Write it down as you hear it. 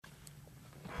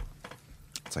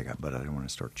It's like, but I don't want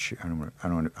to start. I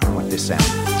don't want this sound.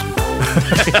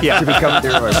 Yeah. To be coming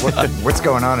through. Like, what's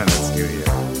going on in the studio?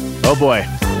 Oh boy,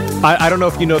 I don't know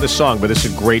if you know this song, but this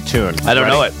is a great tune. I don't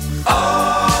know it.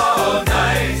 All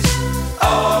night,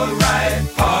 all right,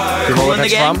 party. Cool in the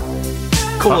Gang?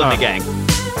 Cool in the Gang.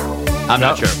 I'm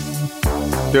not sure.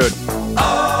 Dude.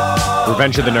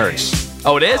 Revenge of the Nerds.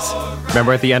 Oh, it is?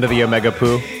 Remember at the end of the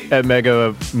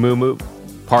Omega Moo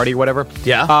party, whatever?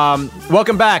 Yeah.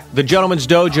 Welcome back, the Gentleman's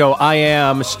Dojo. I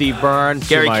am Steve Byrne.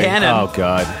 Gary Cannon. Oh,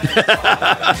 God.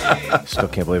 Still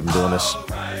can't believe I'm doing this.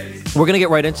 We're going to get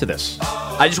right into this.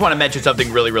 I just want to mention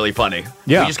something really, really funny.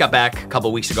 Yeah. We just got back a couple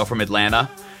of weeks ago from Atlanta.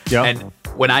 Yeah. And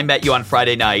when I met you on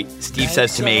Friday night, Steve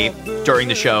says to me during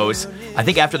the shows, I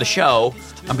think after the show,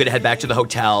 I'm going to head back to the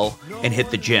hotel and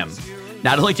hit the gym.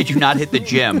 Not only did you not hit the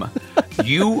gym,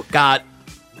 you got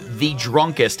the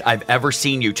drunkest I've ever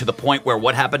seen you, to the point where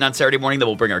what happened on Saturday morning, that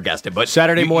we'll bring our guest in. But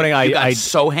Saturday morning, you got I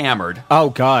so hammered. Oh,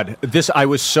 God. I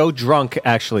was so drunk,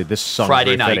 actually, this song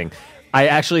Friday is very night. fitting. I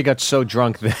actually got so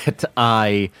drunk that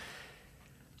I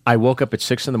woke up at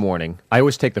 6 in the morning. I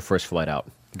always take the first flight out.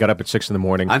 Got up at 6 in the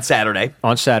morning. On Saturday.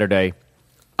 On Saturday.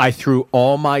 I threw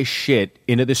all my shit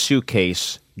into the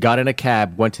suitcase, got in a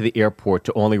cab, went to the airport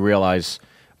to only realize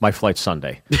my flight's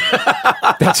Sunday.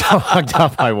 That's how hugged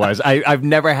up I was. I've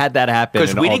never had that happen.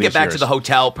 Because we didn't get back years. to the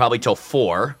hotel probably till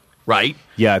 4, right?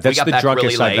 Yeah, that's got the back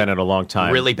drunkest really I've been late. in a long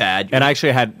time. Really bad. And I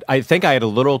think I had a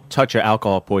little touch of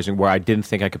alcohol poisoning where I didn't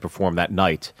think I could perform that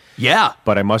night. Yeah.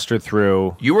 But I mustered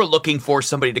through. You were looking for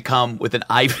somebody to come with an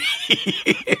IV.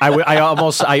 I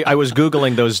was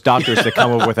Googling those doctors that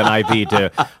come up with an IV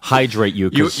to hydrate you.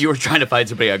 You were trying to find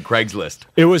somebody on Craigslist.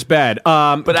 It was bad.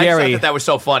 But Gary, I just thought that was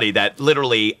so funny that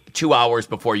literally 2 hours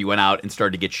before you went out and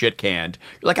started to get shit canned,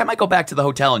 you're like, I might go back to the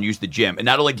hotel and use the gym. And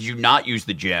not only did you not use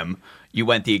the gym, you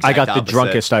went the exact I got opposite. the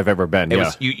drunkest I've ever been. It Yeah.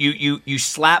 was, you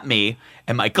slapped me,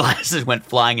 and my glasses went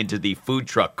flying into the food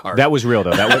truck cart. That was real,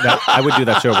 though. I would do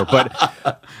that sober. But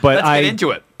Let's get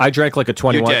into it. I drank like a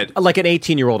 21, You did. like an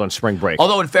 18-year-old on spring break.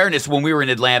 Although, in fairness, when we were in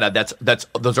Atlanta,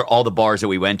 those are all the bars that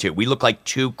we went to. We looked like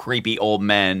two creepy old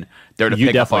men there to You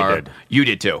pick up definitely our. did. You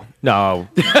did too. No.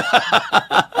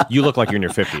 You look like you're in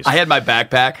your 50s. I had my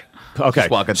backpack. Okay,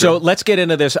 Just walking so through. let's get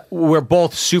into this. We're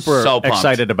both super So pumped.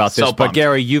 excited about this. So But pumped.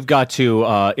 Gary, you've got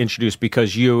to introduce,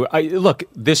 because look,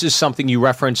 this is something you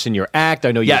reference in your act.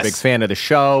 I know you're Yes. a big fan of the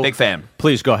show. Big fan.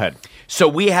 Please go ahead. So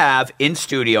we have in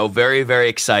studio very, very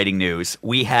exciting news.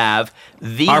 We have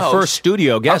Our host, first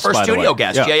studio guest, Our by first the studio way.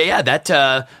 guest. Yeah. Yeah. That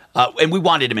and we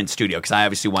wanted him in studio because I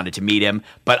obviously wanted to meet him.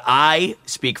 But I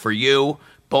speak for you.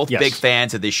 Both Yes. big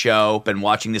fans of this show. Been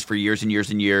watching this for years and years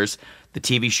and years. The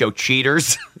TV show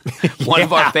Cheaters, one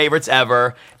of our favorites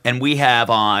ever. And we have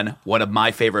on one of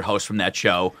my favorite hosts from that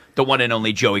show, the one and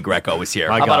only Joey Greco is here.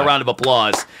 My How about God. a round of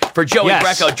applause for Joey Yes.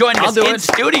 Greco joining I'll us do in it.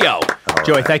 studio.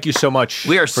 Joey, thank you so much.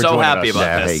 We are for so joining happy us. about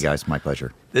Yeah, this. hey guys, my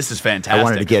pleasure. This is fantastic. I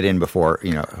wanted to get in before,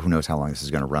 who knows how long this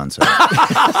is going to run. So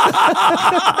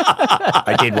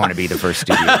I did want to be the first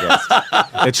studio guest.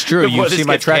 It's true. Before You this see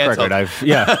my gets track canceled.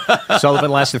 record.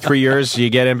 Sullivan lasted 3 years. You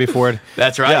get in before it.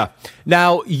 That's right. Yeah.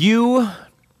 Now, you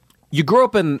grew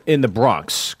up in the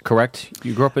Bronx, correct?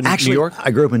 You grew up in Actually, New York?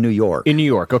 I grew up in New York. In New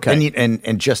York, okay.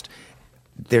 And just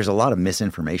there's a lot of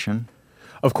misinformation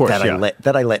Of course, that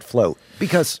yeah. I let float,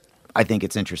 because I think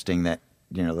it's interesting that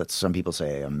that some people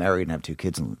say I'm married and have 2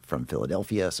 kids from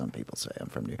Philadelphia. Some people say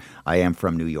I am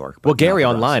from New York. But Well, Gary not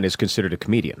the Bronx. online is considered a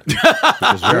comedian, which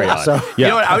is very odd. So- You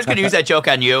know what? I was going to use that joke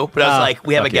on you, but I was like,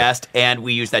 we have a okay. guest, and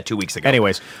we used that 2 weeks ago.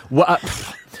 Anyways,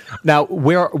 now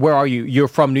where are you? You're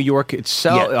from New York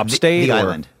itself, Yeah, upstate, the or-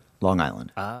 island, Long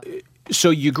Island. So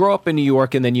you grow up in New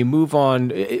York, and then you move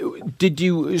on. Did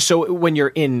you? So when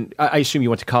you're in, I assume you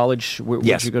went to college. Where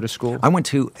Yes. did you go to school? I went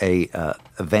to a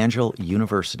Evangel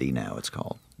University. Now it's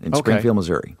called in Okay. Springfield,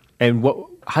 Missouri. And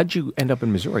how'd you end up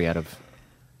in Missouri? Out of?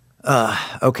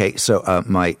 Okay, so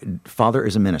my father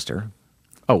is a minister,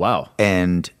 Oh wow.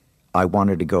 and I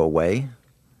wanted to go away,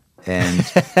 and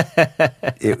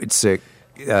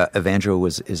Evangel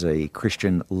is a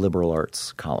Christian liberal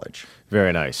arts college.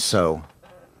 Very nice. So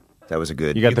that was a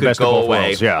good. You got You the could best of go both away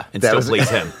worlds. Yeah. and That still was- please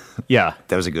him. Yeah.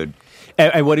 that was a good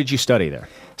And what did you study there?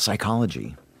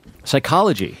 psychology.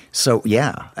 Psychology. So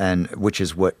yeah, and which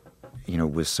is what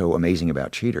was so amazing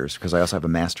about Cheaters, because I also have a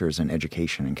master's in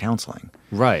education and counseling,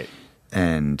 Right.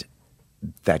 and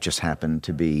that just happened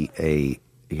to be a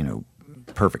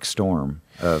perfect storm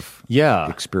of Yeah.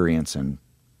 experience and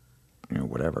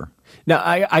whatever. Now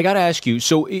I got to ask you.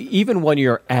 So even when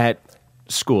you're at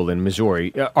school in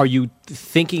Missouri, are you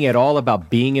thinking at all about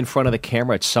being in front of the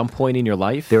camera at some point in your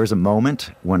life? There was a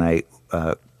moment when I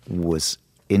was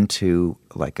into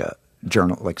like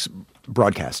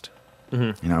broadcast.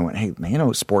 Mm-hmm. I went, hey,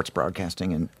 man, sports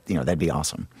broadcasting, and that'd be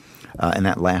awesome. And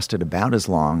that lasted about as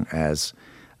long as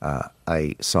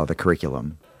I saw the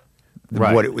curriculum.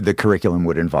 Right. What the curriculum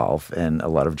would involve, and a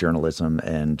lot of journalism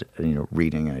and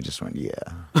reading. And I just went,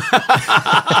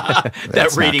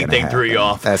 that reading thing threw you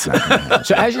off. That's not going to happen.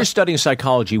 So as you're studying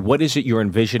psychology, what is it you're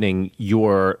envisioning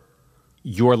your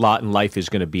lot in life is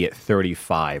going to be at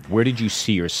 35? Where did you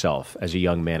see yourself as a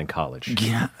young man in college?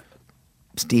 Yeah,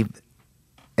 Steve,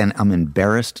 and I'm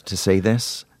embarrassed to say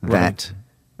this, that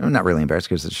I'm not really embarrassed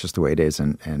because it's just the way it is,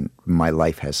 and my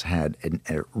life has had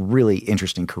a really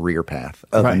interesting career path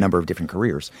of a number of different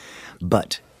careers.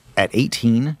 But at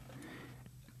 18,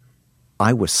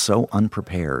 I was so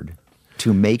unprepared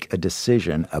to make a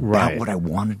decision about what I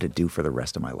wanted to do for the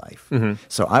rest of my life. Mm-hmm.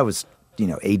 So I was,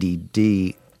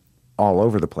 ADD all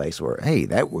over the place, where, hey,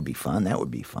 that would be fun, that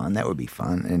would be fun, that would be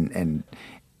fun, and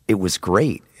it was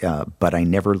great. But I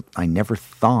never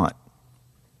thought,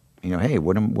 hey,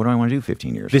 what do I want to do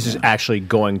 15 years This from is now? actually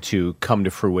going to come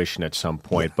to fruition at some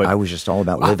point. But I was just all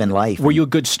about living life. Were you a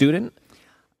good student?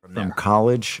 From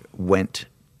college, went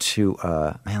to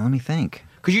let me think.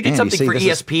 Because you did something for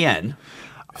ESPN.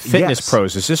 Fitness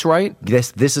pros, is this right?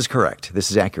 This is correct. This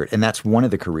is accurate, and that's one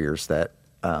of the careers that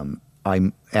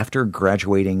after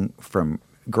graduating from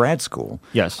grad school,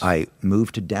 I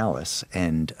moved to Dallas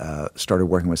and started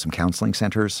working with some counseling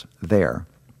centers there.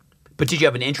 But did you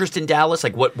have an interest in Dallas?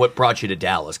 Like, what brought you to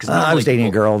Dallas? Because I was dating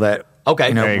a girl that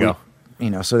there you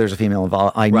go. So there's a female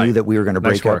involved. I knew that we were going to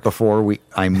break up before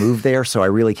I moved there, so I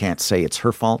really can't say it's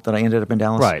her fault that I ended up in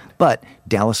Dallas. Right. But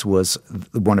Dallas was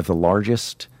one of the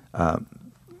largest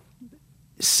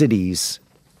cities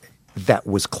that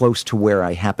was close to where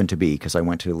I happened to be, because I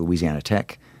went to Louisiana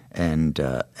Tech and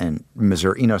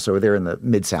Missouri, so they're in the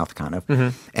Mid-South kind of. Mm-hmm.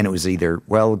 And it was either,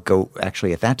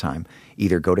 at that time,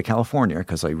 either go to California,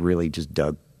 because I really just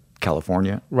dug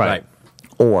California. Right.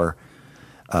 Or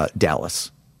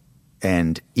Dallas.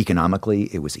 And economically,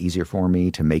 it was easier for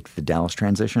me to make the Dallas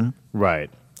transition. Right.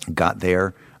 Got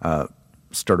there,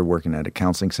 started working at a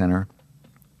counseling center,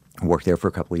 worked there for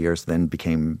a couple of years, then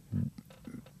became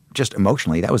just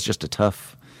emotionally, that was just a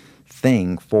tough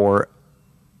thing for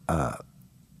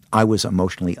I was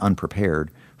emotionally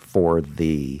unprepared for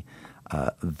the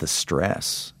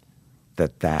stress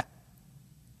that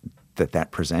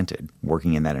presented,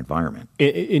 working in that environment.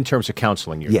 In terms of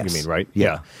counseling, you mean, right?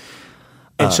 Yeah.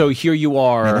 And so here you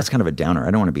are. Man, that's kind of a downer.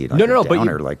 I don't want to be like no, a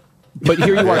downer. But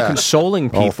here you are consoling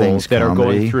people that are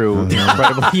going through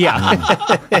incredible.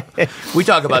 Yeah. We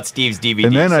talk about Steve's DVD.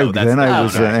 And then I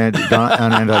was on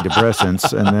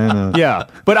antidepressants, and then yeah.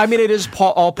 But I mean, it is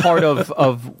all part of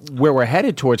where we're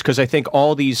headed towards, because I think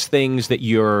all these things that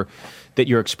you're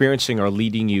experiencing are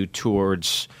leading you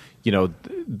towards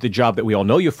the job that we all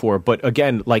know you for. But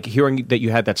again, like hearing that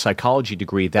you had that psychology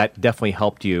degree, that definitely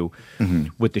helped you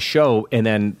with the show, and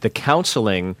then the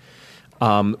counseling.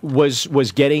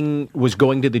 Was going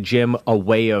to the gym a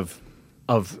way of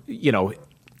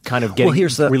kind of getting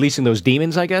releasing those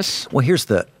demons, I guess? Well, here's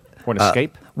the or an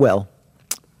escape.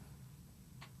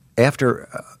 After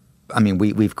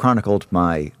we've chronicled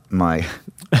my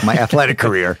athletic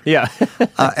career. Yeah.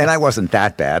 And I wasn't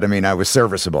that bad. I was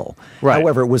serviceable. Right.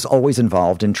 However, it was always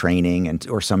involved in training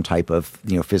or some type of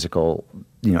physical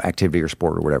activity or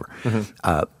sport or whatever.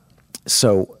 Mm-hmm.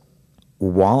 So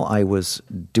while I was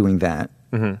doing that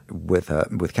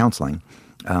with counseling,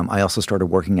 I also started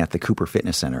working at the Cooper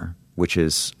Fitness Center, which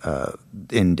is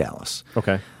in Dallas.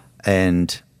 Okay.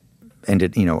 And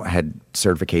it, had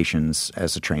certifications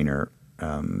as a trainer,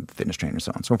 fitness trainer,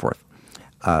 so on and so forth.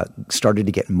 Started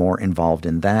to get more involved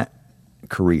in that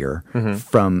career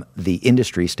from the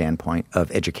industry standpoint of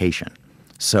education.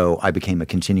 So I became a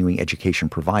continuing education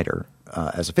provider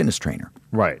as a fitness trainer.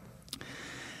 Right.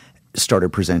 Started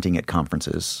presenting at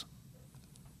conferences.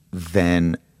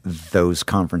 Then those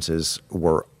conferences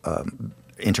were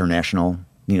international,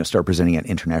 started presenting at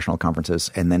international conferences.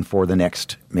 And then for the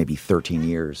next maybe 13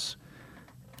 years,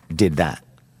 did that.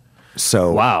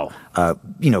 So, wow.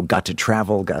 Got to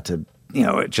travel, got to,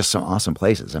 just some awesome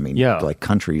places. Like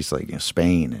countries like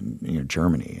Spain and,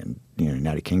 Germany and,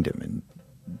 United Kingdom and,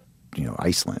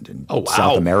 Iceland and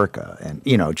South America and,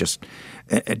 just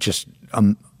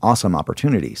awesome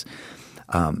opportunities.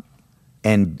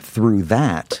 And through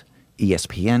that,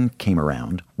 ESPN came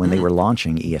around when they were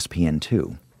launching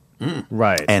ESPN2.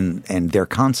 Right. And their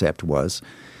concept was,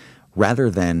 rather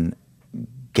than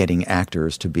getting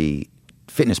actors to be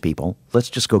fitness people. Let's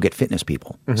just go get fitness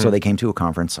people. So they came to a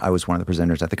conference. I was one of the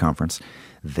presenters at the conference.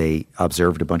 They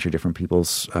observed a bunch of different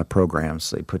people's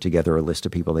programs. They put together a list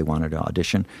of people they wanted to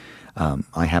audition.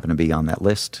 I happened to be on that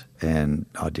list and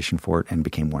auditioned for it and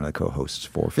became one of the co-hosts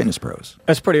for Fitness Pros.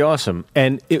 That's pretty awesome.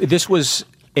 And this was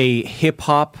a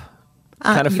hip-hop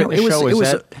kind of fitness show?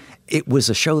 It was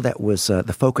a show that was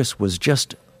the focus was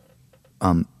just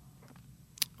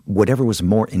whatever was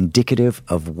more indicative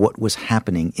of what was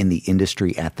happening in the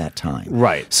industry at that time.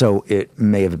 Right. So it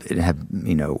may have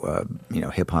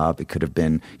hip hop. It could have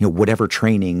been whatever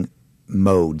training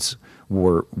modes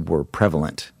were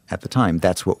prevalent at the time.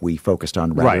 That's what we focused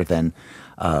on rather than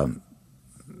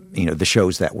the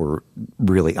shows that were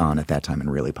really on at that time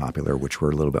and really popular, which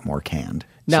were a little bit more canned.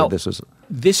 Now, so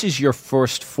this is your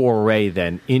first foray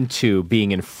then into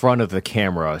being in front of the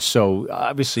camera. So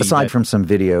obviously, aside from some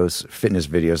videos, fitness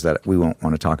videos that we won't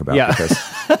want to talk about, because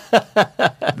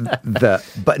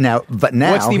but now,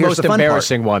 what's the most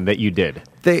embarrassing one that you did?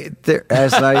 I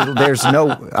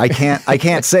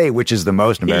can't say which is the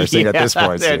most embarrassing at this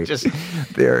point. Is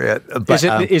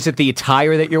it the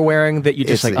attire that you're wearing that you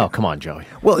just oh, come on, Joey?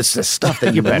 Well, it's the stuff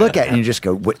that you look at and you just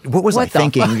go, what was I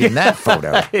thinking in that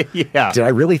photo? Yeah. Did I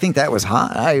really think that was hot?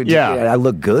 I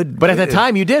look good. But at the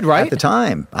time you did, right? At the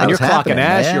time. And you're clocking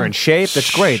ass, you're in shape.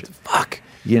 That's great. Fuck.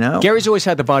 Gary's always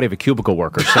had the body of a cubicle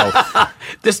worker, so.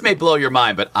 This may blow your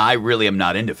mind, but I really am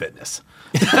not into fitness.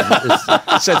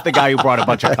 Says the guy who brought a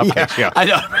bunch of cupcakes. Yeah. I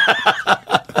know.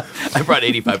 I brought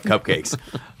 85 cupcakes.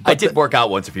 I did work out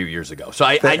once a few years ago, so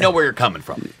I know where you're coming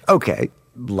from. Okay.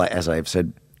 As I've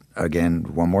said again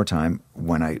one more time,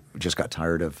 when I just got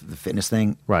tired of the fitness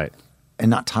thing. Right. And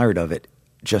not tired of it,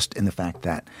 just in the fact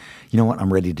that, you know what,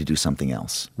 I'm ready to do something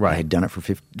else. Right. I had done it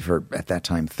for at that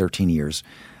time, 13 years.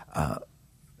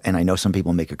 And I know some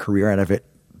people make a career out of it,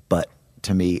 but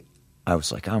to me, I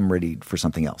was like, I'm ready for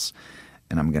something else.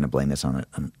 And I'm going to blame this on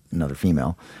another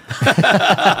female.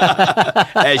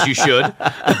 As you should.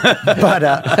 But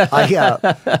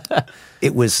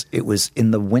it was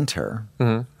in the winter,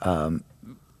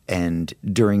 and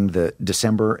during the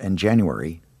December and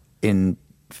January, in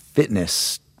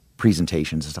fitness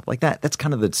presentations and stuff like that. That's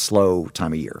kind of the slow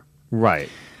time of year. Right.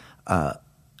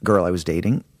 Girl I was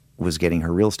dating was getting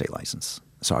her real estate license,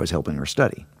 so I was helping her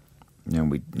study.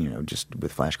 We just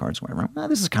with flashcards went around.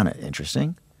 This is kind of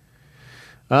interesting.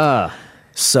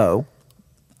 So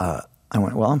I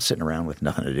went, well, I'm sitting around with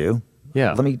nothing to do.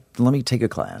 Yeah. Let me take a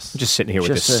class. I'm just sitting here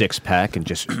with this six-pack and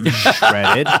just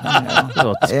shredded.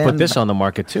 Let's put this on the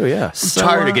market too, yeah. I'm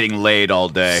tired of getting laid all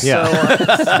day. Yeah.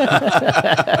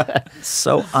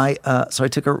 So I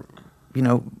took a,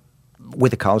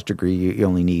 with a college degree, you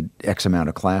only need X amount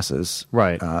of classes.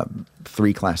 Right.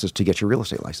 3 classes to get your real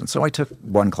estate license. So I took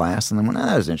one class and then went,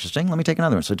 that was interesting. Let me take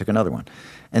another one. So I took another one.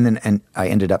 And I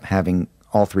ended up having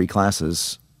all 3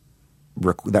 classes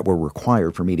that were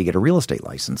required for me to get a real estate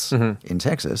license in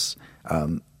Texas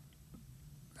out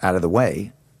of the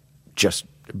way just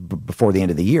before the end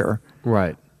of the year.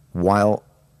 Right. But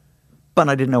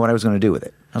I didn't know what I was going to do with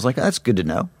it. I was like, that's good to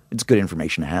know. It's good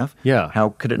information to have. Yeah. How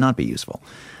could it not be useful?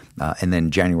 And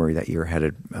then January that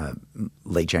year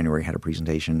late January had a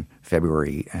presentation.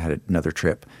 February I had another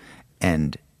trip.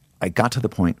 And I got to the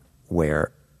point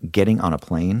where getting on a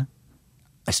plane,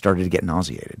 I started to get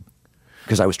nauseated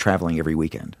because I was traveling every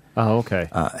weekend. Oh, okay.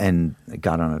 And I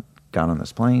got on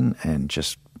this plane and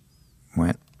just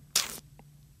went,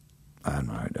 I don't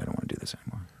want to do this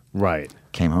anymore. Right.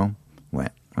 Came home,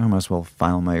 went, I might as well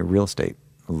file my real estate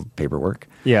paperwork.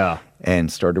 Yeah.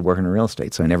 And started working in real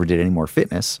estate. So I never did any more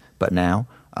fitness, but now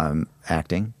I'm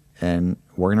acting and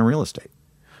working in real estate.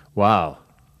 Wow.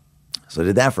 So I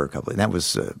did that for a couple. That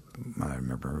was, I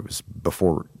remember it was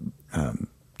before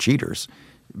Cheaters,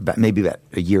 but maybe about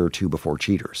a year or 2 before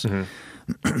Cheaters.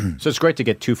 Mm-hmm. So it's great to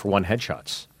get 2-for-1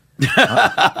 headshots.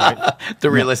 Right?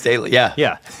 The real estate, yeah.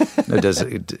 Yeah.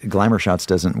 Glamour shots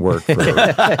doesn't work for,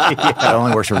 it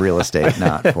only works for real estate,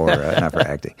 not for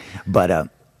acting. But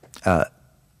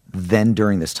then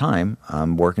during this time,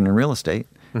 I'm working in real estate.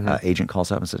 Agent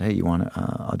calls up and said, hey, you want to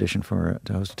audition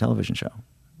to host a television show?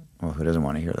 Well, who doesn't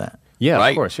want to hear that? Yeah, right?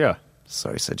 Of course, yeah. So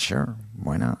I said, sure,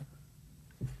 why not?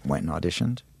 Went and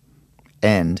auditioned.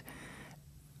 And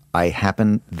I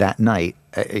happened that night,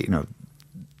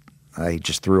 I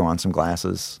just threw on some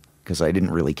glasses because I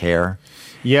didn't really care.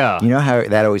 Yeah. You know how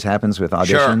that always happens with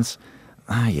auditions?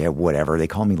 Sure. Yeah, whatever. They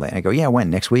call me late. I go, yeah,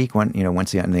 when? Next week? When?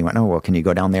 When's the? And they went, oh, well, can you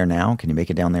go down there now? Can you make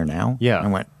it down there now? Yeah. I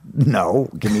went, no,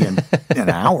 give me an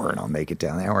hour and I'll make it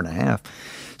down, an hour and a half.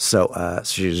 So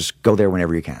you just go there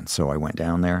whenever you can. So I went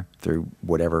down there through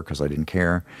whatever because I didn't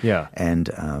care. Yeah.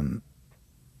 And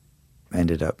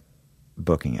ended up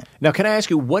booking it. Now, can I ask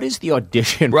you, what is the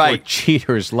audition Right. for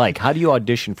Cheaters like? How do you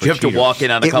audition for You have Cheaters? to walk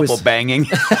in on a It couple was- banging.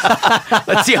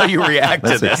 Let's see how you react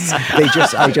to this.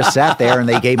 I just sat there and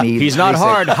they gave me. He's not they said,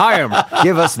 hard. Hire him.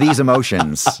 Give us these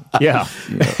emotions. Yeah.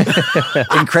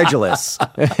 Incredulous,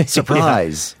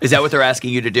 surprise. Is that what they're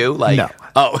asking you to do? Like, No.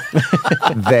 Oh,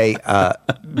 They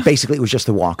basically it was just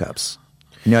the walk-ups.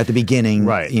 At the beginning,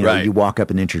 Right. Right. you walk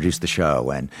up and introduce the show,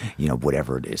 and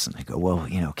whatever it is, and they go, well,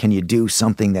 can you do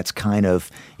something that's kind of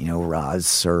Roz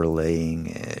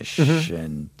Serling-ish,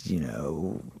 and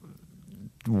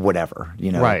whatever,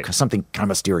 Right. something kind of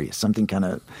mysterious, something kind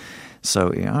of. So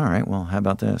all right, well, how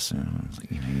about this? It's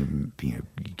like, you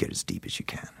get as deep as you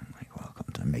can. I'm like,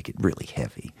 welcome to make it really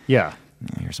heavy. Yeah.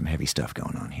 Here's some heavy stuff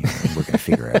going on here. And we're going to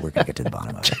figure out. We're going to get to the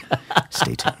bottom of it.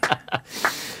 Stay tuned.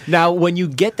 Now, when you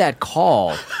get that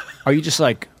call, are you just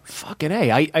like, fucking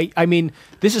A? I mean,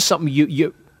 this is something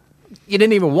you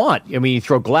didn't even want. I mean, you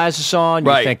throw glasses on,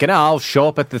 you're Right. thinking, I'll show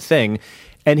up at the thing.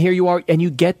 And here you are, and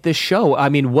you get this show. I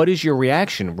mean, what is your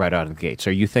reaction right out of the gates?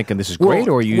 Are you thinking this is great,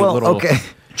 or are you a little... okay?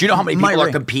 do you know how many My people are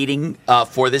ra- competing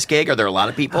for this gig? Are there a lot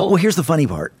of people? Well, here's the funny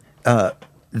part.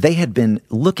 They had been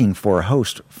looking for a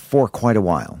host for quite a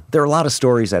while. There are a lot of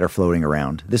stories that are floating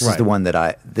around. This is Right.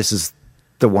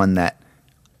 the one that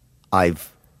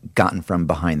I've gotten from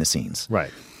behind the scenes.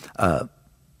 Right.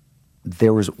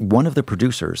 There was one of the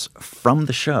producers from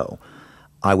the show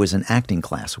I was in acting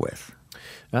class with.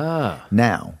 Ah.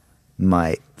 Now,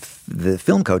 the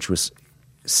film coach was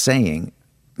saying,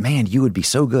 "Man, you would be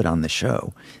so good on the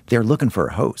show. They're looking for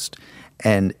a host."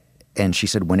 And she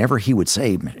said, whenever he would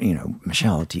say,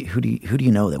 Michelle, who do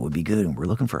you know that would be good? And we're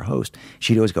looking for a host.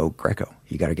 She'd always go, Greco.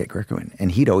 You got to get Greco in. And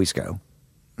he'd always go,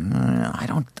 I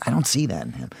don't see that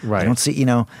in him. Right. I don't see, I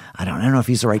don't know if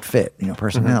he's the right fit,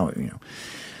 personality,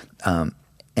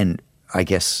 And I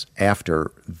guess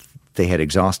after they had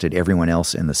exhausted everyone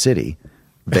else in the city,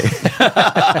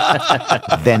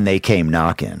 then they came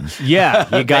knocking. Yeah,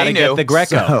 you got to They get knew. the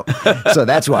Greco. So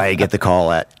that's why I get the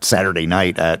call at Saturday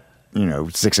night at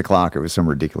 6 o'clock. It was some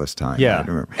ridiculous time. Yeah. I don't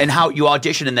remember. And how you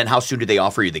audition, and then how soon do they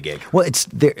offer you the gig? Well, it's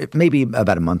there maybe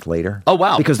about a month later. Oh,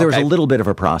 wow. Because there was Okay. a little bit of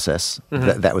a process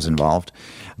that was involved,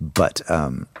 but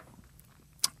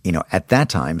at that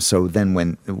time. So then,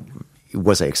 when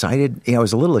was I excited? Yeah, I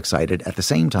was a little excited. At the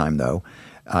same time, though,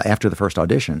 after the first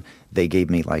audition, they gave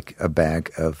me like a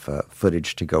bag of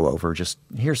footage to go over. Just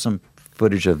here's some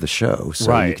footage of the show, so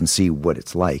you Right. can see what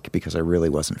it's like. Because I really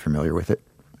wasn't familiar with it.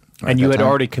 at And you that had time.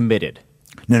 already committed.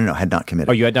 No, had not committed.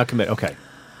 Oh, you had not committed. Okay.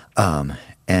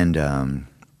 And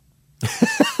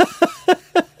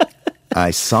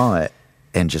I saw it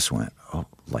and just went, oh,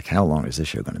 like, how long is this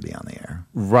show going to be on the air?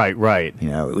 Right, right.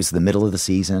 It was the middle of the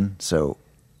season, so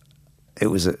it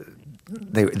was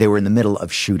they were in the middle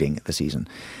of shooting the season.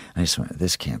 And I just went,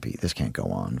 this can't go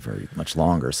on very much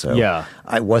longer. So Yeah.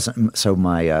 I wasn't. So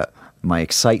my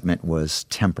excitement was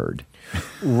tempered.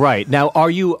 Right. Now, are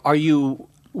you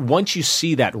once you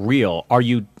see that reel, are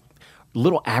you a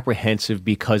little apprehensive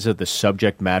because of the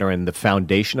subject matter and the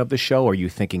foundation of the show? Are you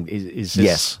thinking, is this...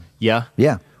 Yes. Yeah?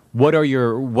 Yeah. What is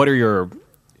your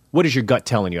gut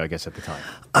telling you, I guess, at the time?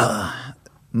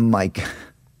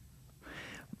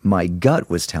 My gut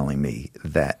was telling me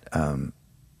that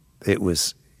it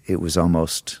was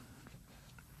almost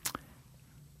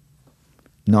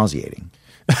nauseating.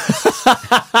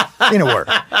 In a word,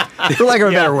 for lack of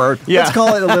a better word, Yeah. let's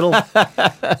call it a little.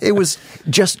 It was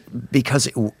just because.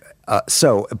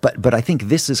 But I think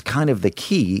this is kind of the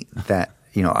key that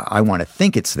I want to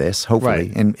think it's this.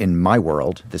 Hopefully, Right. in my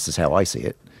world, this is how I see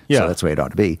it. Yeah. So that's the way it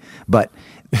ought to be. But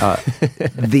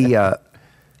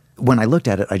when I looked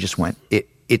at it, I just went,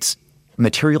 it's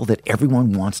material that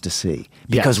everyone wants to see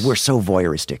because Yes. we're so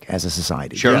voyeuristic as a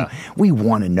society. Sure. Yeah. We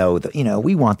want to know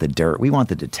we want the dirt, we want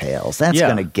the details. That's Yeah.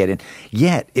 going to get in.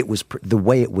 Yet it was the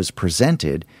way it was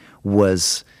presented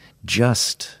was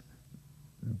just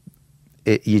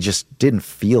you just didn't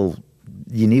feel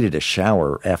you needed a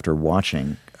shower after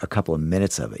watching a couple of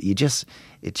minutes of it.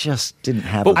 It just didn't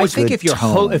have. But a I think good if you're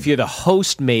tone. if you're the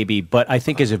host, maybe. But I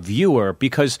think as a viewer,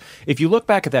 because if you look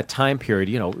back at that time period,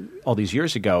 all these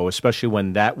years ago, especially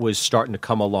when that was starting to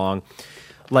come along,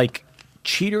 like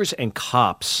Cheaters and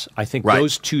Cops, I think Right.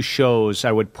 those two shows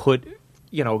I would put,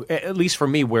 at least for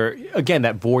me, where again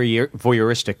that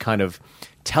voyeuristic kind of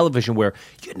television where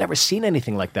you'd never seen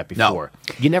anything like that before.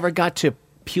 You never got to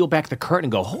peel back the curtain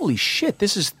and go, "Holy shit,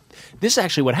 this is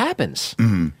actually what happens."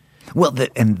 Mm-hmm. Well,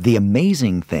 the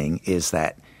amazing thing is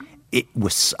that it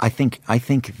was. I think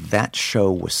that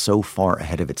show was so far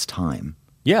ahead of its time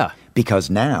Yeah. because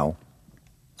now,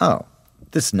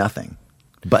 this is nothing.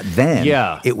 But then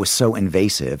Yeah. it was so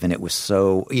invasive, and it was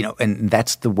so, and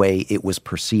that's the way it was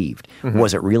perceived.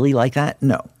 Was it really like that?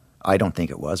 No, I don't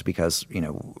think it was, because,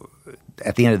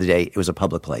 at the end of the day, it was a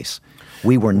public place.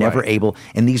 We were never Right. able,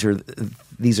 and these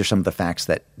are some of the facts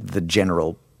that the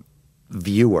general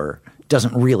viewer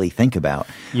doesn't really think about.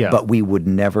 Yeah. But we were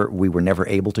never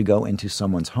able to go into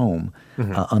someone's home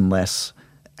unless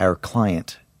our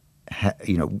client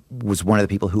was one of the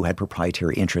people who had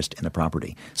proprietary interest in the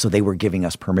property. So they were giving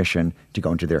us permission to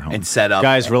go into their home. And set up.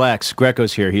 Guys, relax.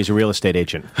 Greco's here. He's a real estate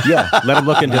agent. Yeah. Let him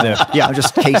look into the. Yeah, I'm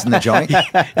just casing the joint.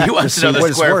 He wants to know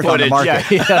the square footage. market.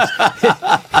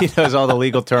 Yeah, he knows all the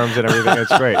legal terms and everything.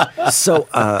 It's great. So,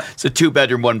 It's a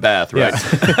 2-bedroom, 1 bath, right?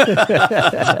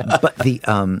 but the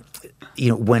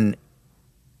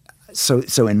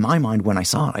so in my mind, when I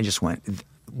saw it, I just went,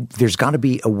 there's got to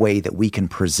be a way that we can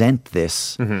present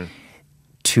this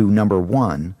to, number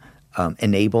one,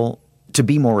 enable to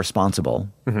be more responsible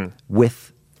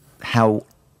with how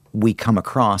we come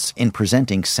across in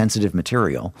presenting sensitive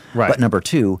material. Right. But number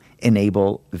two,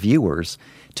 enable viewers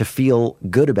to feel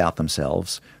good about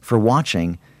themselves for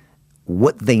watching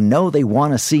what they know they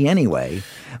want to see anyway.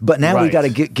 But now we Right. got to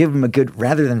give them a good,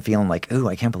 rather than feeling like, ooh,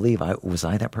 I can't believe I was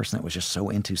that person that was just so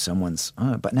into someone's.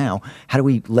 But now, how do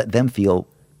we let them feel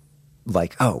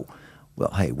like, oh,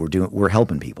 well, hey, we're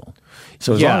helping people.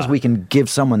 So as long as we can give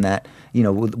someone that,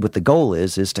 what the goal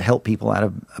is to help people out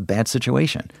of a bad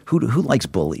situation. Who likes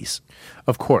bullies?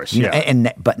 Of course. You know,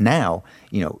 Yeah. but now,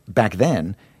 back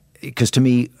then, because to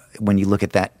me, when you look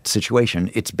at that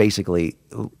situation, it's basically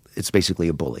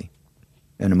a bully,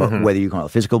 and whether you call it a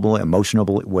physical bully, emotional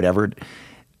bully, whatever.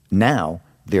 Now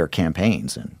there are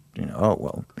campaigns, and oh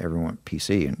well, everyone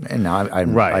PC, and now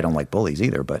Right. I don't like bullies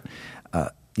either, but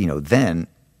then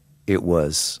it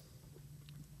was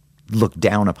looked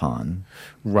down upon,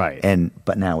 Right.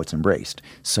 but now it's embraced.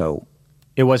 So.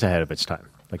 It was ahead of its time,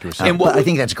 like you were saying. And what But I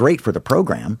think that's great for the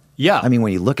program. Yeah. I mean,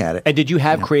 when you look at it, And did you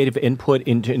have creative input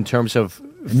in terms of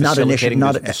not initially, facilitating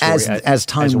not the story as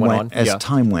time it went on? as Yeah.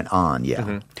 time went on.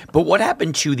 Yeah. But what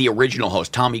happened to the original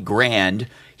host, Tommy Grand?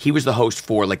 He was the host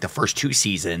for like the first 2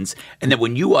 seasons. And then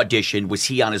when you auditioned, was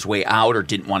he on his way out or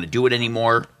didn't want to do it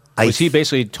anymore? Was he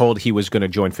basically told he was going to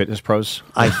join Fitness Pros?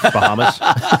 Bahamas?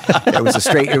 It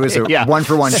was a Yeah.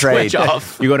 1-for-1 trade. Switch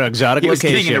off. You go to an exotic He was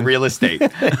location. getting into real estate.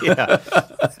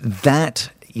 That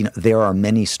there are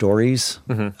many stories.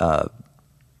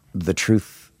 The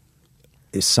truth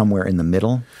is somewhere in the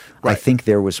middle. I Right. think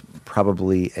there was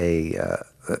probably a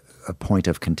point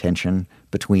of contention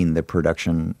between the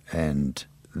production and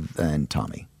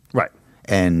Tommy, Right.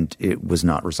 and it was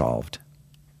not resolved.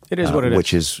 It is what it is.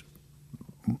 Which is,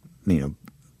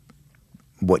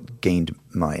 what gained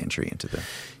my entry into the.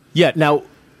 Yeah. Now,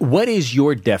 what is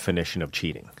your definition of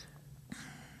cheating?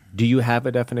 Do you have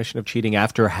a definition of cheating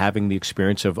after having the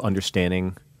experience of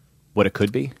understanding what it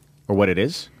could be or what it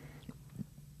is?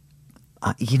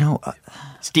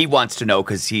 Steve wants to know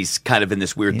because he's kind of in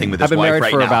this weird thing with his I've been wife married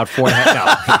right for now. about 4.5. No.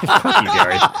 Fuck you,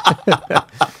 Gary.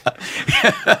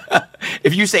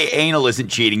 If you say anal isn't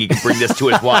cheating, he can bring this to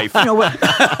his wife. You know what?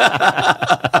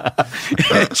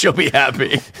 She'll be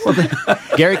happy.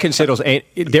 Gary considers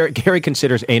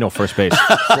anal first base.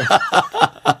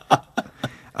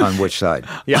 On which side?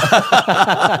 Yeah.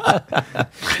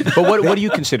 But what do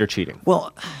you consider cheating?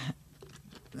 Well,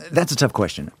 that's a tough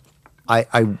question. I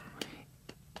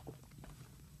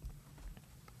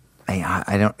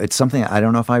don't. It's something I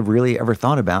don't know if I really ever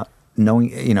thought about.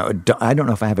 Knowing, I don't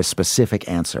know if I have a specific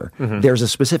answer. There's a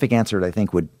specific answer that I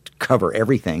think would cover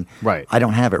everything. Right. I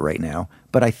don't have it right now,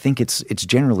 but I think it's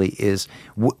generally is.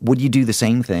 Would you do the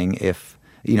same thing if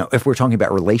we're talking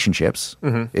about relationships?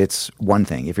 It's one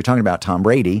thing. If you're talking about Tom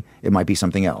Brady, it might be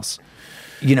something else.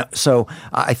 So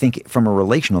I think from a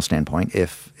relational standpoint,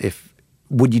 if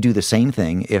would you do the same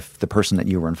thing if the person that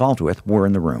you were involved with were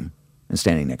in the room and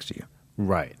standing next to you?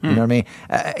 Right. You know what I mean?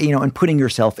 And putting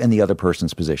yourself in the other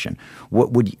person's position.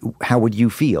 How would you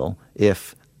feel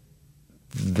if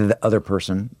the other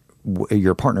person,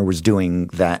 your partner, was doing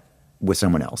that with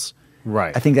someone else?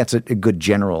 Right. I think that's a good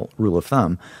general rule of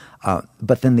thumb.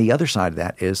 But then the other side of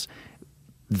that is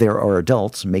there are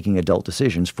adults making adult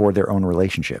decisions for their own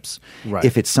relationships. Right.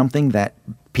 If it's something that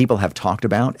people have talked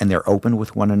about and they're open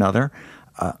with one another,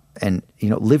 and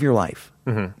live your life.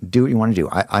 Do what you want to do.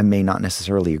 I may not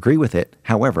necessarily agree with it.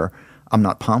 However, I'm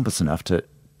not pompous enough to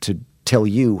tell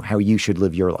you how you should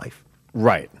live your life.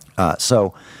 Right.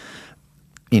 So,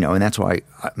 and that's why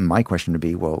my question would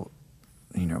be, well,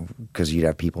 because you'd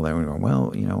have people that would go,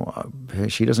 well,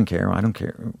 she doesn't care. I don't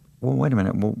care. Well, wait a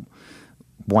minute. Well,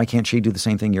 why can't she do the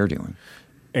same thing you're doing?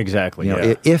 Exactly. You know,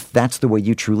 yeah. if that's the way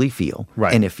you truly feel,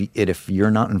 Right. and if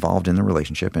you're not involved in the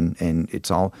relationship and it's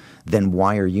all, then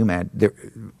why are you mad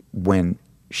when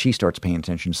she starts paying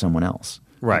attention to someone else?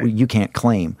 Right. You can't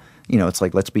claim, you know, it's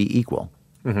like, let's be equal.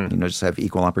 You know, just have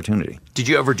equal opportunity. Did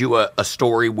you ever do a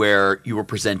story where you were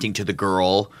presenting to the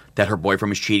girl that her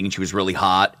boyfriend was cheating and she was really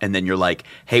hot, and then you're like,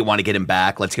 hey, want to get him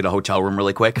back? Let's get a hotel room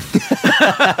really quick.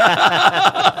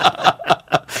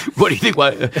 What do you think?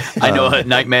 I know a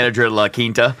night manager at La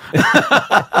Quinta.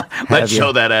 Let's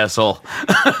show that asshole.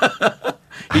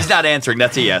 He's not answering.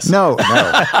 That's a yes. No.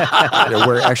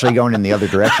 We're actually going in the other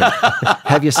direction.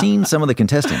 Have you seen some of the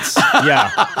contestants?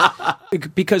 Yeah.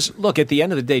 Because, look, at the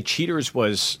end of the day, Cheaters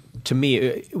was, to me,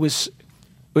 it was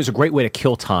a great way to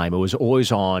kill time. It was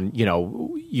always on, you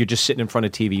know, you're just sitting in front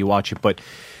of TV, you watch it. But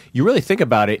you really think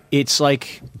about it, it's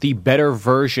like the better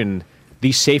version,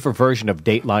 the safer version of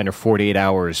Dateline or 48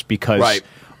 Hours, because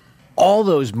all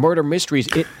those murder mysteries,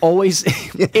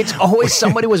 it's always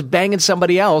somebody was banging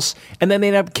somebody else, and then they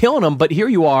end up killing them. But here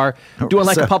you are doing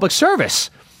like a public service.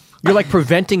 You're like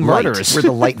preventing murders. We're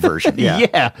the light version.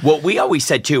 Yeah. Well, we always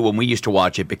said, too, when we used to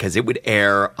watch it, because it would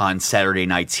air on Saturday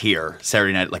nights here,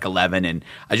 Saturday night at like 11. And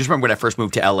I just remember when I first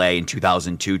moved to L.A. in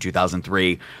 2002,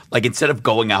 2003, like instead of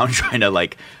going out and trying to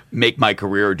like make my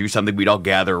career or do something, we'd all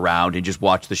gather around and just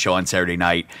watch the show on Saturday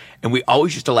night. And we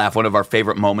always used to laugh. One of our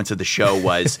favorite moments of the show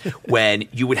was when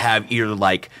you would have either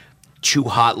like two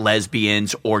hot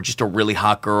lesbians or just a really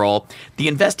hot girl. The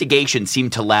investigation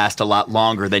seemed to last a lot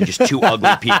longer than just two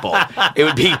ugly people.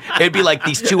 It'd be like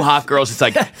these two hot girls. It's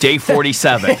like day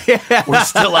 47. We're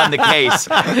still on the case.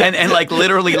 And like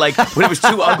literally like when it was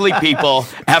two ugly people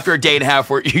after a day and a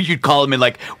half where you'd call them and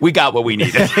like, we got what we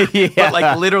needed. But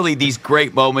like literally these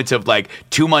great moments of like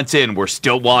 2 months in, we're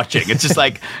still watching. It's just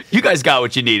like, you guys got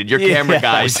what you needed. Your camera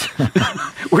guys.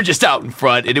 We're just out in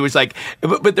front. And it was like,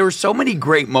 but there were so many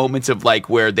great moments of like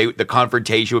where the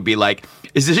confrontation would be like,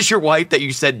 is this your wife that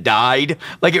you said died?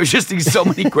 Like it was just these so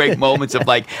many great moments of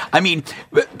like, I mean,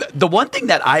 the one thing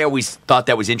that I always thought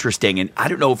that was interesting, and I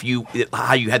don't know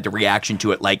how you had the reaction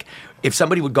to it, like if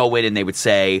somebody would go in and they would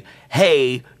say,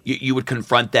 hey, you would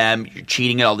confront them, you're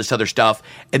cheating and all this other stuff,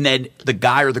 and then the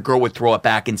guy or the girl would throw it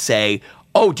back and say,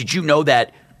 oh, did you know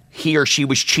that he or she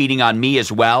was cheating on me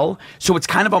as well? So it's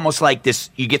kind of almost like this,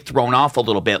 you get thrown off a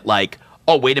little bit like,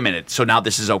 oh, wait a minute, so now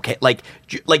this is okay. Like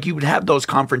you would have those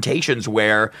confrontations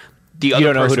where the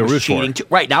other person was cheating too.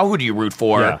 Right, now who do you root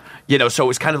for? Yeah. You know, so it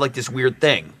was kind of like this weird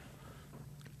thing.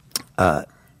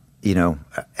 You know,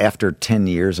 after 10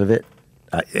 years of it,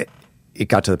 it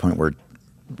got to the point where,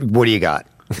 what do you got?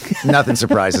 Nothing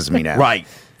surprises me now. Right.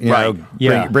 You know,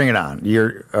 Yeah. bring it on.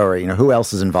 Or you know, who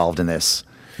else is involved in this?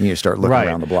 And you start looking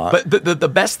around the block. But the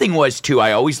best thing was, too,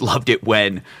 I always loved it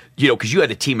when, you know, because you had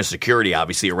a team of security,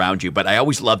 obviously, around you, but I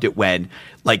always loved it when,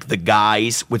 like, the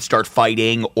guys would start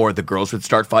fighting or the girls would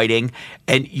start fighting,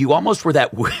 and you almost were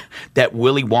that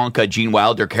Willy Wonka, Gene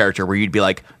Wilder character where you'd be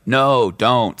like, no,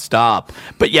 don't, stop.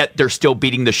 But yet they're still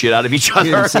beating the shit out of each other.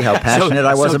 You didn't see how passionate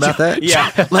I was about that?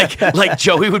 Yeah. like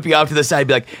Joey would be out to the side and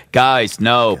be like, guys,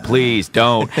 no, please,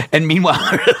 don't. And meanwhile,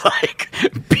 they're like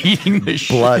beating the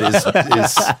shit. Blood is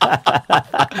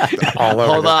all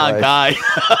over. Hold on, guy.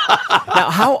 Now,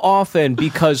 how often,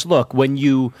 because look, when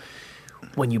you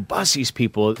bust these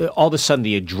people, all of a sudden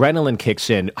the adrenaline kicks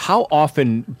in. How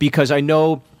often, because I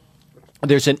know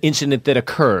there's an incident that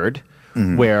occurred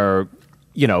where,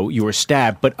 you know, you were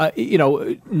stabbed, but, you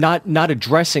know, not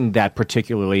addressing that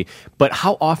particularly, but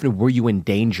how often were you in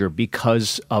danger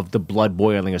because of the blood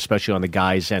boiling, especially on the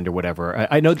guy's end or whatever?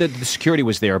 I know that the security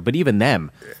was there, but even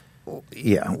them.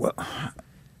 Yeah, well,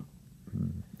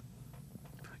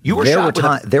 You were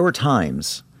shot there were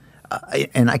times,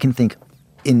 and I can think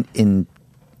in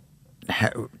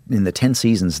the 10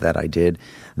 seasons that I did,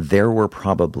 there were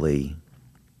probably,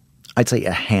 I'd say,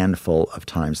 a handful of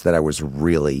times that I was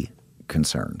really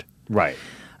concerned. Right.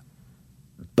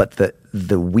 But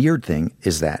the weird thing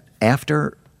is that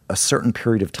after a certain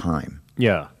period of time,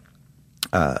 Yeah.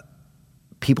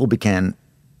 people began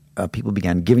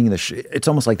giving it's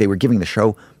almost like they were giving the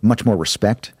show much more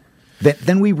respect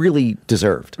than we really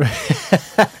deserved.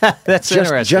 That's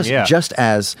interesting. Just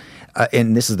as,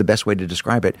 and this is the best way to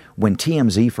describe it, when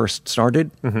TMZ first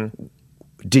started,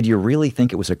 did you really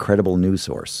think it was a credible news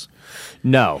source?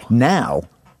 No. Now,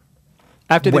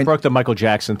 After they broke the Michael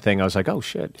Jackson thing, I was like, oh,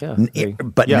 shit, yeah.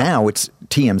 Now it's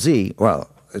TMZ. Well,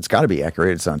 it's got to be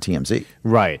accurate. It's on TMZ.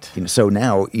 Right. You know, so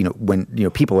now, you know, when you know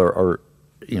people are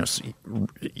you know,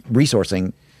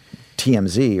 resourcing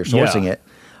TMZ or sourcing it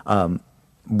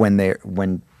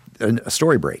when a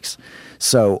story breaks.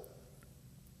 So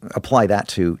apply that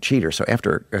to Cheater. So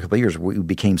after a couple of years, we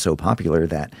became so popular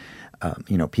that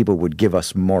people would give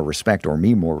us more respect, or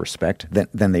me more respect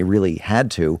than they really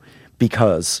had to,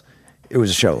 because it was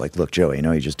a show. Like, look, Joey, I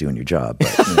know you're just doing your job,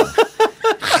 but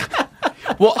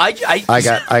Well, I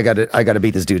got to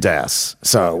beat this dude's ass.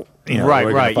 So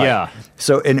Right, yeah.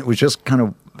 So, and it was just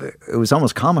it was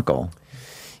almost comical.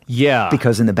 Yeah.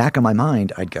 Because in the back of my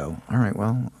mind, I'd go, all right,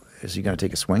 well, is he going to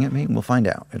take a swing at me? We'll find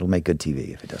out. It'll make good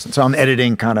TV if it doesn't. So I'm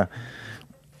editing kind of,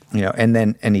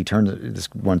 and he turned, this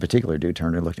one particular dude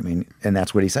turned and looked at me, and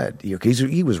that's what he said.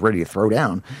 He was ready to throw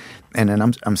down. And then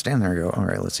I'm standing there and I go, all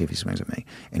right, let's see if he swings at me.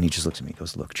 And he just looks at me and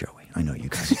goes, look, Joey, I know you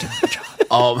guys are doing your job.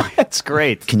 Oh, my. That's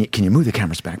great. Can you move the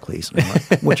cameras back, please? And I'm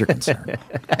like, what's your concern?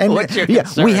 And What's your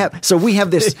concern? we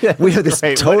have this Great.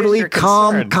 totally What is your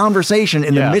calm concern? conversation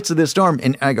in the midst of this storm.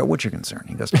 And I go, what's your concern?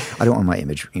 He goes, I don't want my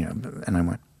image, And I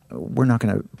went, we're not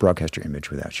going to broadcast your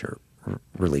image without your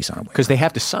release on a website. Because they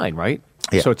have to sign, right?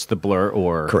 Yeah. So it's the blur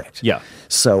or Correct. Yeah.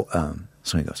 So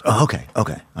he goes, oh, okay, all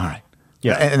right.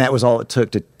 Yeah. And that was all it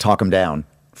took to talk him down.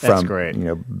 That's great.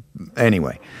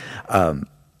 Anyway.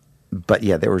 But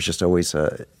yeah, there was just always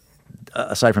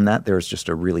aside from that, there was just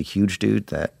a really huge dude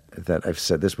that I've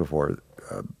said this before.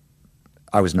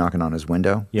 I was knocking on his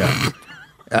window. Yeah.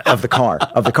 Of the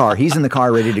car. He's in the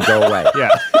car ready to go away.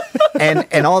 Yeah.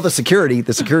 And all the security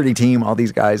team, all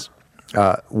these guys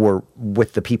were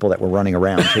with the people that were running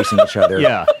around, chasing each other,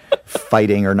 Yeah.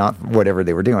 fighting or not, whatever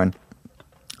they were doing.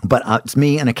 But it's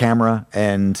me and a camera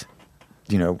and,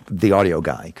 the audio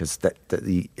guy, because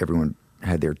everyone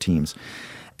had their teams.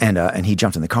 And he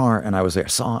jumped in the car, and I was there. I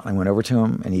saw it. I went over to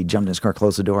him, and he jumped in his car,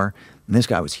 closed the door. And this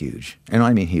guy was huge. And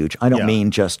I mean huge. I don't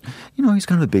mean just, he's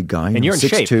kind of a big guy. And you're in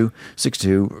shape.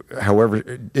 6'2", however,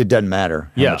 it doesn't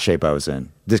matter how Yeah. much shape I was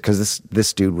in. Because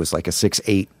this dude was like a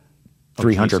 6'8",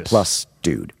 300-plus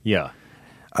dude. Yeah.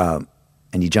 And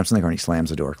he jumps in the car, and he slams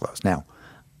the door closed. Now,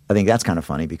 I think that's kind of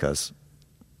funny because...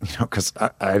 because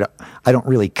I don't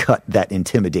really cut that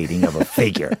intimidating of a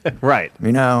figure. Right.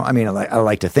 I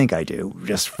like to think I do,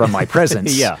 just from my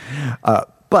presence. Yeah.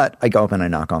 But I go up and I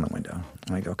knock on the window.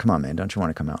 And I go, come on, man, don't you want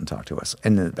to come out and talk to us?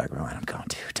 And in the back of my mind, I'm going,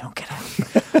 dude, don't get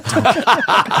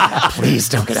out. Please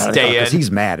don't get out of the car. Stay in. Because he's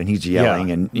mad and he's yelling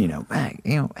Yeah. and,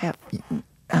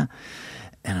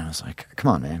 and I was like,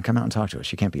 come on, man, come out and talk to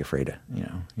us. You can't be afraid of, you're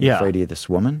Yeah. afraid of this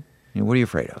woman? What are you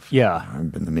afraid of? Yeah.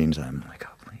 In the meantime, I'm like,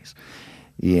 oh, please.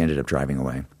 He ended up driving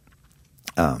away,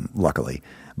 luckily,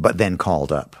 but then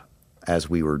called up as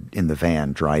we were in the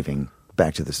van driving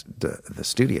back to the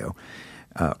studio,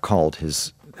 called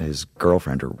his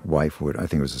girlfriend or wife, I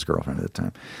think it was his girlfriend at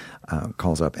the time,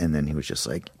 calls up, and then he was just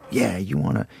like, yeah, you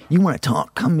wanna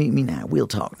talk? Come meet me now. We'll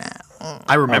talk now.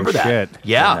 I remember that. shit.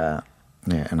 Yeah.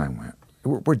 And I went,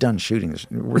 we're done shooting this.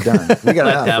 We're done. We got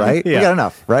enough, right? Yeah. We got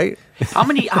enough, right? How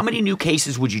many new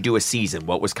cases would you do a season?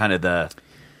 What was kind of the...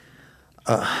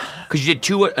 Because you did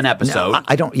 2 an episode. No,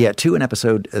 I don't. Yeah, 2 an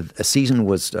episode. A season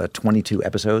was 22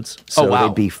 episodes, so wow.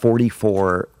 there'd be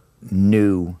 44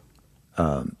 new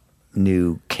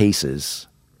cases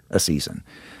a season.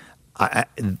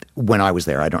 When I was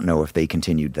there, I don't know if they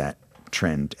continued that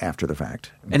trend after the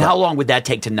fact. And how long would that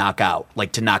take to knock out?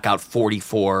 Like to knock out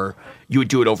 44, you would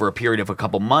do it over a period of a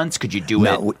couple months? Could you do it?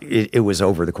 No, it was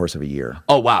over the course of a year.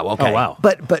 Oh, wow. Okay. Oh, wow.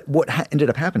 But what ended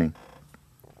up happening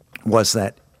was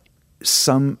that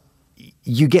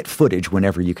you get footage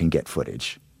whenever you can get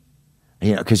footage,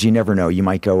 because you never know. You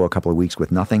might go a couple of weeks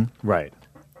with nothing, Right.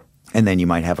 and then you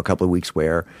might have a couple of weeks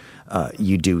where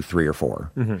you do 3 or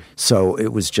 4. Mm-hmm. So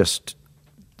it was just,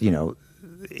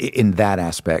 in that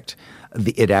aspect,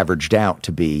 it averaged out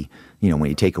to be, when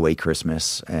you take away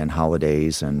Christmas and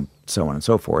holidays and so on and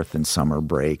so forth, and summer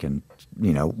break, and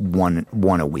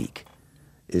one a week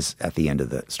is at the end of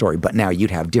the story. But now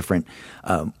you'd have different,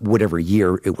 whatever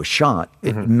year it was shot,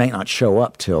 it may not show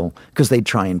up till, because they'd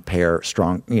try and pair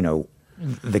strong,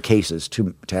 the cases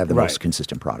to have the Right. most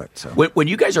consistent product. So When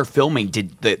you guys are filming,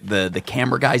 did the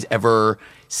camera guys ever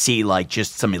see like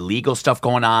just some illegal stuff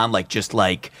going on, like just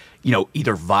like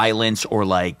either violence or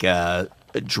like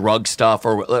drug stuff,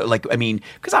 or like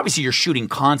because obviously you're shooting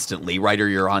constantly, right? Or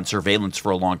you're on surveillance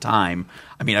for a long time.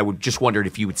 I would just wondered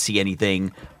if you would see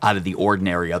anything out of the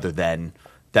ordinary other than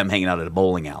them hanging out at a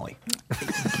bowling alley.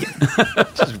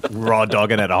 Raw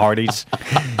dogging at a Hardee's.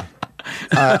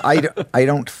 I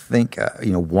don't think,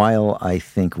 while I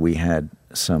think we had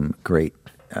some great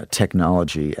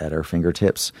technology at our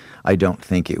fingertips, I don't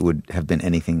think it would have been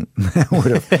anything that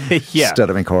would have Yeah. stood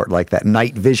up in court like that.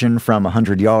 Night vision from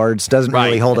 100 yards doesn't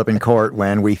really Right. hold up in court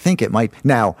when we think it might.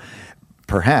 Now,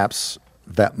 perhaps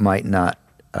that might not,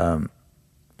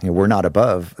 we're not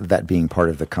above that being part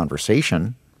of the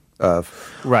conversation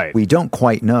of Right. we don't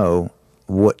quite know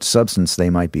what substance they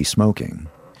might be smoking,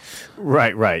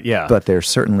 Right, yeah. but they're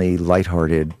certainly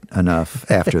lighthearted enough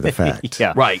after the fact.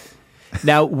 Yeah. Right.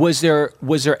 Now, was there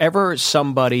ever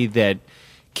somebody that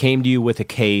came to you with a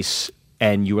case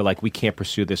and you were like, we can't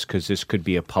pursue this because this could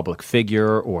be a public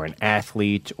figure or an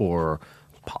athlete or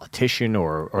politician,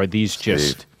 or are these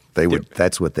just... They would.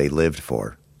 That's what they lived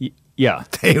for. Yeah.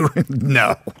 They would,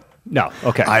 no. No,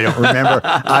 okay. I don't remember.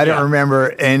 I don't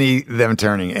remember them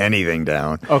turning anything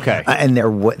down. Okay. And there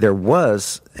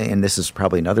was, and this is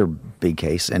probably another big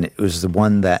case, and it was the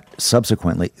one that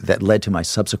led to my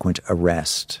subsequent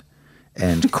arrest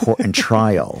and and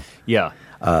trial. Yeah.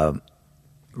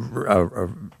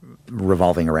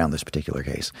 Revolving around this particular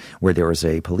case, where there was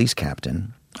a police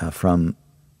captain from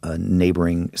a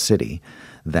neighboring city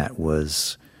that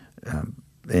was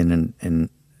in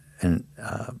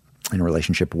a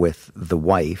relationship with the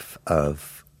wife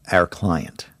of our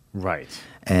client. Right.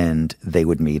 And they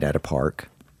would meet at a park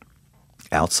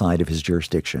outside of his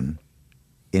jurisdiction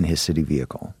in his city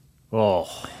vehicle. Oh.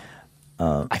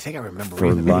 I think I remember for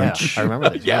reading that. lunch. Yeah, I remember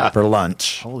this. Yeah. For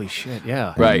lunch. Holy shit,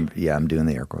 yeah. Right. Yeah, I'm doing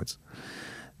the air quotes.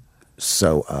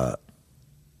 So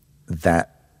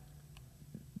that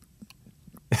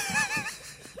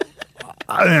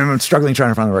I'm struggling trying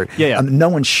to find the word. Yeah. No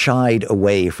one shied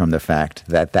away from the fact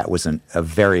that that was a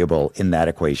variable in that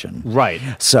equation. Right.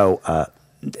 So,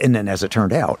 and then as it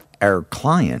turned out, our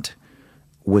client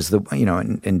was the,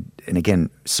 and again,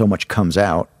 so much comes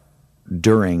out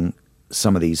during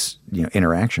some of these,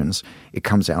 interactions. It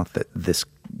comes out that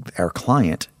our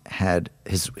client had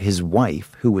his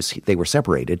wife, they were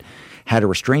separated, had a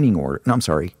restraining order. No, I'm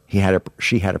sorry. She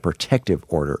had a protective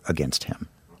order against him.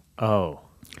 Oh.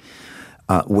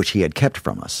 Which he had kept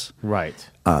from us. Right.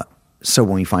 So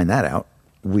when we find that out,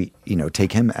 we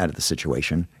take him out of the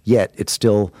situation. Yet it's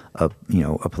still a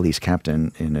police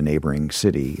captain in a neighboring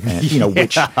city, and,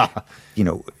 which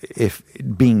if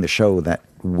being the show that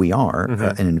we are,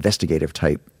 an investigative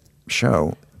type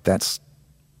show, that's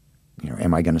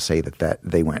am I going to say that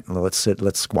they went, well,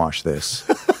 let's squash this,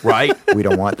 Right. We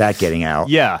don't want that getting out.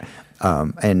 Yeah.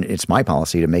 And it's my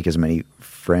policy to make as many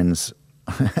friends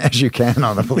as you can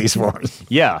on the police force.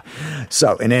 Yeah.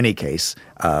 So in any case,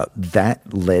 that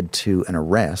led to an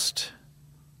arrest.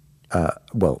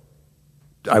 Well,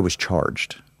 I was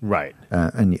charged. Right.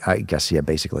 And I guess,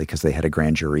 basically because they had a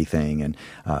grand jury thing.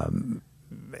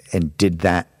 And did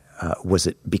that, was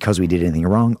it because we did anything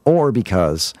wrong or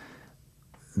because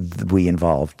we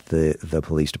involved the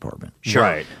police department? Sure.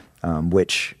 Right.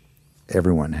 Which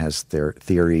everyone has their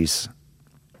theories.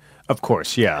 Of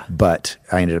course, yeah. But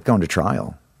I ended up going to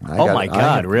trial. My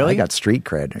God, really? I got street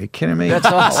cred. Are you kidding me? That's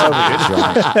awesome.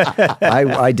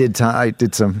 I did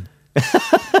some.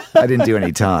 I didn't do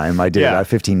any time. I did about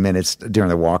 15 minutes during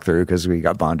the walkthrough because we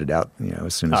got bonded out,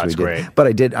 as soon as we did. Great.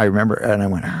 But I remember, and I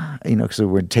went, because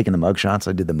we're taking the mug shots.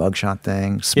 I did the mug shot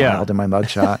thing, smiled in my mug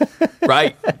shot.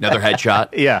 Right. Another headshot.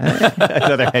 Yeah.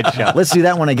 Another headshot. Let's do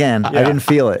that one again. I didn't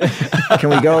feel it. Can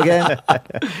we go again?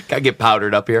 Gotta get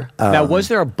powdered up here. Now, was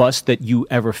there a bust that you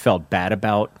ever felt bad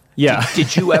about? Yeah.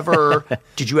 Did you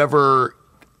ever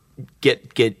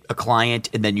get a client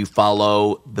and then you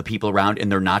follow the people around and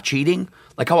they're not cheating?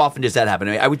 Like, how often does that happen?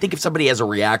 I would think if somebody has a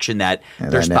reaction that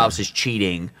their spouse is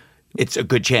cheating, it's a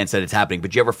good chance that it's happening.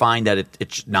 But do you ever find that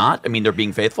it's not? I mean, they're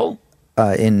being faithful?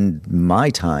 In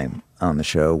my time on the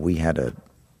show, we had a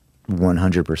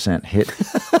 100% hit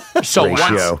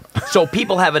ratio. So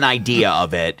people have an idea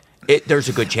of it. There's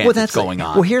a good chance it's going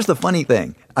on. Well, here's the funny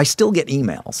thing. I still get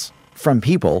emails from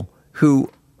people who,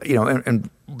 and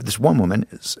this one woman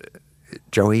is,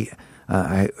 Joey,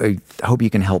 I hope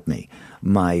you can help me.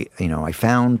 I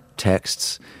found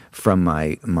texts from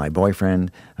my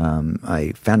boyfriend.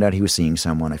 I found out he was seeing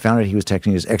someone. I found out he was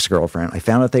texting his ex-girlfriend. I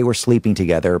found out they were sleeping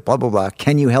together, blah, blah, blah.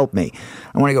 Can you help me?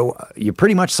 I want to go, you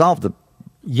pretty much solved the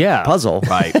puzzle.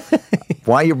 Right.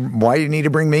 Why do you need to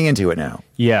bring me into it now?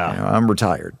 Yeah. I'm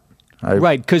retired.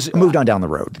 Right, because I moved on down the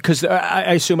road. Because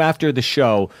I assume after the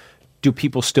show, do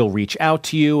people still reach out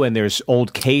to you? And there's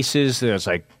old cases. There's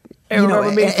like, hey,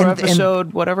 remember me for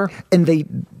episode whatever. And they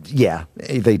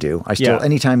do. I still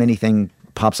anytime anything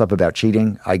pops up about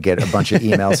cheating, I get a bunch of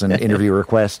emails and interview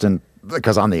requests, and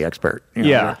because I'm the expert.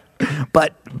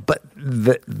 But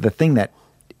the thing that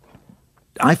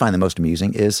I find the most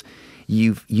amusing is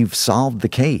you've solved the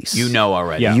case. You know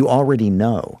already. You already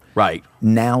know. Right.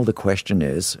 Now the question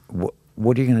is,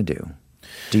 what are you going to do?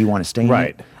 Do you want to stay in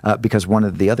it? Because one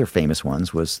of the other famous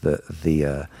ones was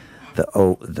the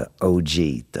OG,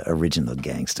 the original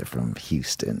gangster from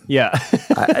Houston. Yeah.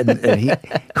 and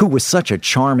who was such a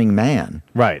charming man.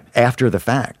 Right. After the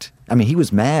fact. I mean, he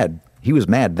was mad. He was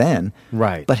mad then.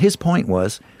 Right. But his point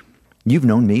was, you've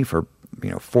known me for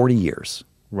 40 years.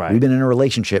 Right. We've been in a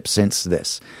relationship since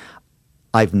this.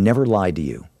 I've never lied to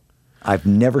you. I've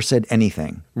never said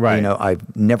anything. Right.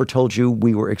 I've never told you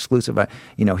we were exclusive.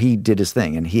 He did his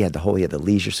thing, and he had the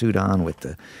leisure suit on with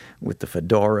the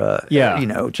fedora. Yeah.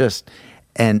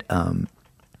 And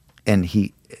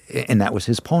that was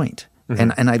his point.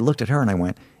 Mm-hmm. And I looked at her and I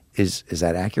went, is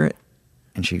that accurate?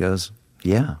 And she goes,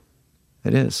 yeah,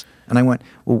 it is. And I went,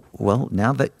 well,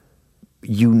 now that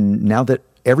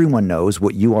everyone knows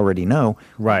what you already know,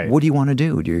 right? What do you want to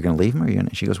do? Are you going to leave him?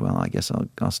 She goes, well, I guess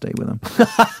I'll stay with him.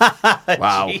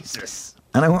 Wow. Jesus.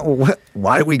 And I went, well,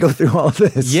 why did we go through all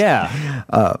this? Yeah.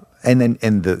 And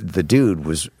the dude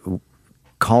was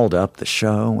called up the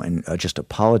show and just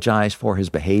apologized for his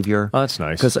behavior. Oh, that's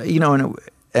nice. Because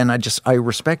and I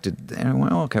respected. And I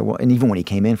went, okay, well, and even when he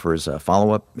came in for his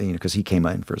follow-up, because he came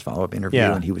in for his follow-up interview,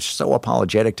 and he was so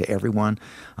apologetic to everyone.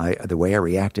 The way I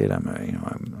reacted, I'm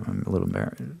a little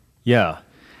embarrassed. Yeah.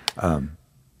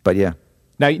 But yeah.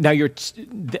 Now you're,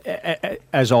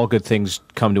 as all good things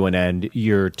come to an end,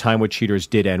 your time with Cheaters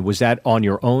did end. Was that on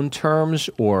your own terms,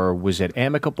 or was it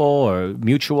amicable or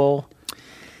mutual?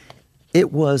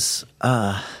 It was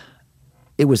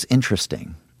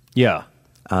interesting. Yeah.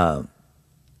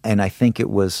 And I think it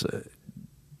was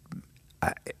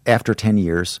after 10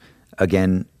 years,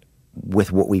 again,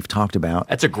 with what we've talked about.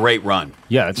 That's a great run.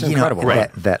 Yeah, it's incredible.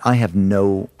 That I have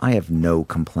no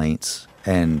complaints,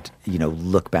 and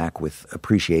look back with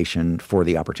appreciation for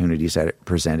the opportunities that it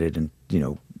presented, and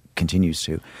continues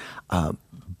to.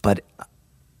 But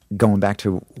going back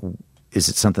to, is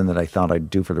it something that I thought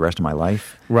I'd do for the rest of my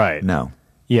life? Right. No.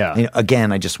 Yeah.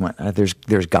 Again, I just went, there's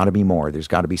got to be more. There's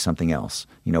got to be something else.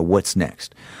 What's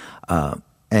next?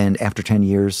 And after 10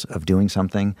 years of doing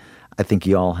something, I think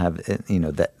you all have,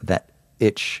 that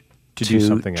itch to do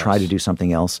something try else. to do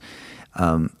something else.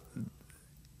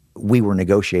 We were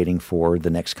negotiating for the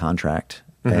next contract.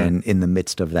 Mm-hmm. And in the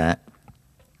midst of that,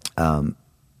 what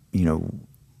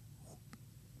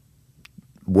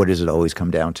does it always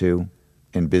come down to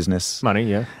in business? Money,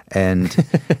 yeah. And,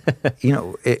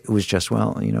 it was just,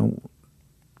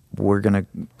 we're going to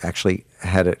actually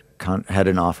had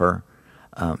an offer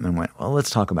and went, well, let's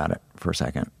talk about it for a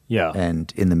second. Yeah.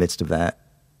 And in the midst of that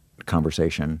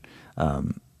conversation,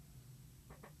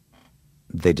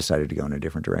 they decided to go in a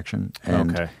different direction.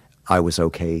 And I was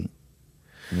okay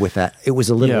with that. It was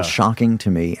a little shocking to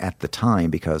me at the time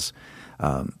because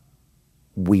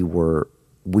we were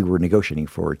negotiating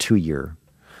for a 2-year.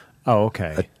 Oh,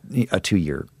 okay. A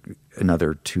 2-year,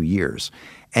 another 2 years.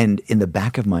 And in the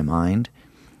back of my mind,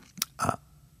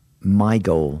 my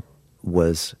goal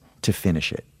was to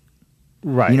finish it.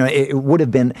 Right. It would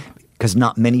have been, because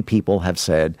not many people have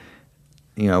said,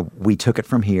 we took it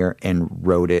from here and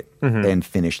wrote it and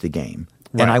finished the game.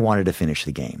 Right. And I wanted to finish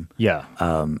the game. Yeah.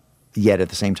 Yet at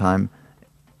the same time,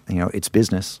 it's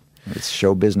business. It's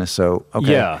show business. So,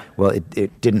 okay. Yeah. Well,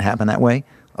 it didn't happen that way.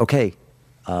 Okay.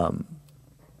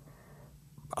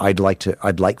 I'd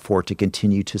like for it to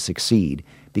continue to succeed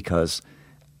because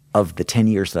of the 10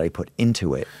 years that I put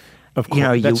into it. Of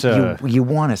course, you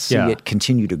want to see it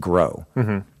continue to grow,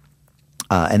 and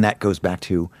that goes back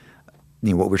to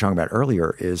what we were talking about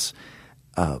earlier. Is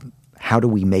how do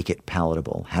we make it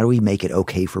palatable? How do we make it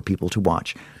okay for people to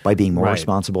watch by being more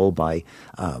responsible, by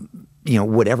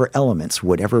whatever elements,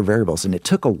 whatever variables? And it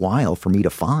took a while for me to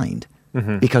find.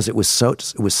 Because it was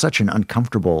such an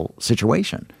uncomfortable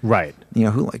situation. Right.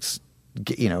 Who likes,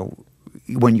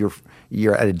 when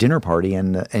you're at a dinner party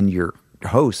and your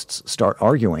hosts start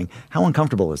arguing, how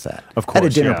uncomfortable is that? Of course, at a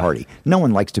dinner party, no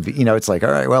one likes to be. It's like,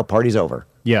 all right, well, party's over.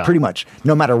 Yeah. Pretty much.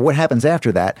 No matter what happens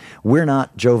after that, we're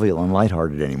not jovial and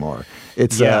lighthearted anymore.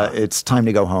 It's time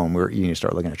to go home. You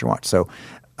start looking at your watch. So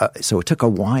it took a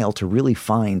while to really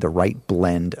find the right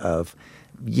blend of.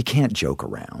 You can't joke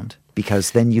around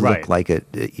because then you look like a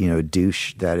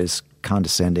douche that is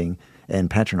condescending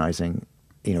and patronizing,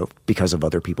 because of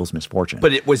other people's misfortune.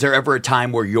 But was there ever a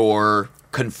time where you're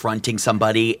confronting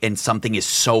somebody and something is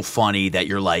so funny that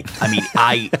you're like,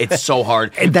 it's so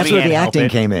hard. And that's where the acting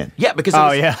came in. Yeah, because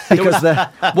there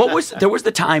was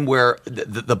the time where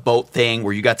the boat thing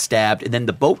where you got stabbed and then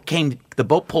the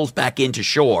boat pulls back into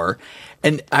shore,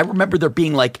 and I remember there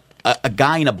being like a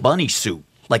guy in a bunny suit.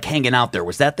 Like hanging out there.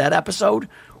 Was that episode?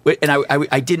 And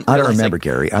I didn't. I don't remember,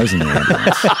 Gary. I was in the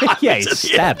ambulance. Yeah, he's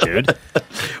stabbed, dude.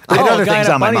 I had other things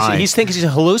on my mind. He thinks he's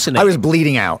hallucinating. I was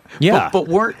bleeding out. Yeah, but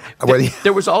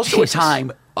there was also a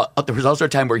time. There was also a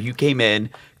time where you came in,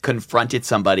 confronted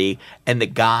somebody, and the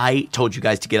guy told you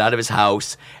guys to get out of his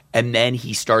house, and then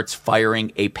he starts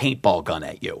firing a paintball gun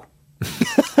at you.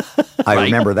 I right?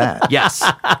 remember that. Yes.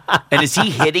 And is he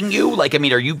hitting you? Like, I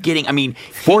mean, are you getting? I mean,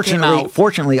 he came out.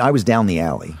 Fortunately, I was down the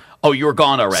alley, Oh, you were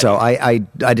gone already. so I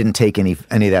didn't take any of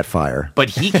that fire. But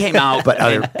he came out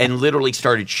and literally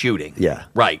started shooting. Yeah.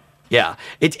 Right. Yeah.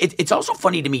 It's also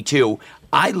funny to me, too.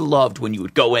 I loved when you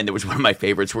would go in. There was one of my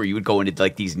favorites where you would go into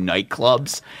like these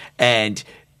nightclubs and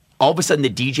all of a sudden the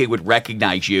DJ would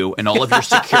recognize you and all of your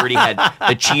security had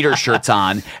the cheater shirts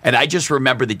on. And I just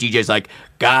remember the DJ's like,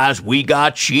 guys, we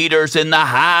got cheaters in the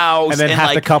house. And then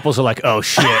half the couples are like, oh,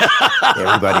 shit.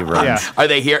 Everybody runs. Yeah. Are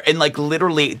they here? And like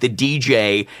literally the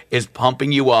DJ is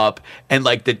pumping you up and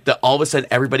like the all of a sudden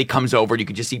everybody comes over and you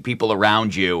can just see people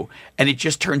around you and it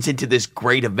just turns into this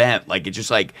great event. Like it's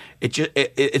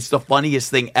the funniest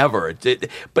thing ever.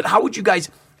 But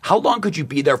how long could you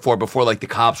be there for before like the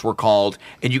cops were called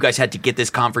and you guys had to get this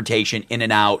confrontation in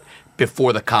and out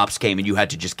before the cops came and you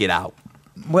had to just get out?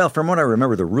 Well, from what I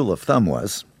remember, the rule of thumb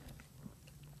was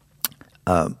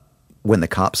when the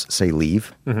cops say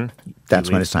leave,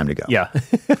 that's when it's time to go. Yeah.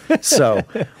 So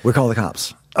we call the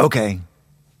cops. Okay.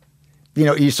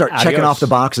 You start checking Adios. off the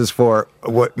boxes for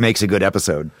what makes a good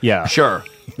episode. Yeah. Sure.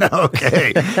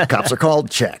 Okay. Cops are called.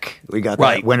 Check. We got that.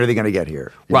 Right. When are they going to get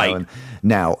here? Right. And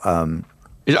now,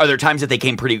 Are there times that they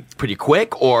came pretty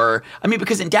quick? Or, I mean,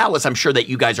 because in Dallas, I'm sure that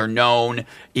you guys are known.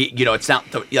 It's not,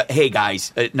 hey,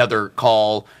 guys, another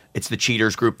call. It's the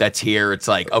cheaters group that's here. It's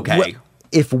like, okay. well,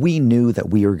 if we knew that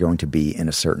we were going to be in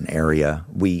a certain area,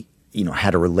 we,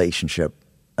 had a relationship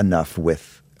enough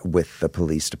with the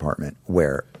police department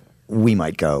where we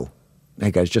might go,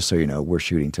 hey, guys, just so you know, we're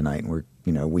shooting tonight and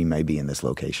we may be in this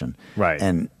location. Right.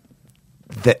 And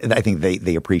I think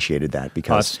they appreciated that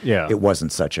because it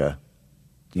wasn't such a,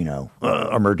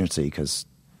 emergency because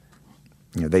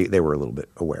they were a little bit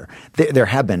aware. There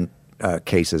have been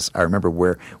cases I remember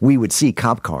where we would see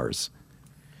cop cars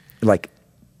like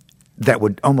that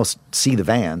would almost see the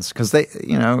vans because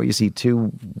you see two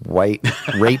white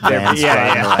rape vans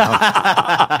driving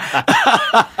around.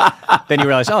 Then you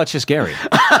realize, oh, it's just Gary.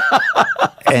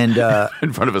 And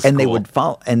in front of a school. and they would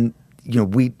follow and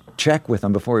we check with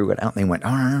them before we went out and they went,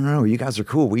 oh no, you guys are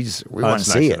cool, we want to That's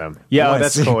see nice it. of them. Yeah,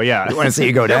 that's cool. Yeah, we want to see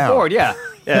you go They're down. bored, yeah,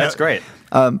 that's great.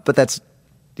 But that's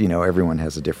everyone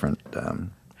has a different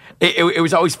It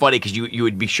was always funny because you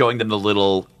would be showing them the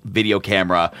little video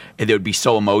camera and they would be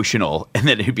so emotional and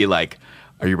then it'd be like,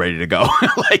 are you ready to go?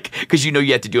 Like, because you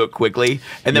had to do it quickly.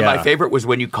 And then my favorite was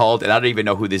when you called, and I don't even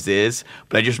know who this is,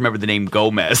 but I just remember the name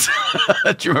Gomez.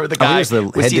 Do you remember the guy? He was the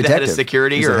head he the head of detective.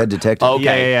 security? He's the head detective.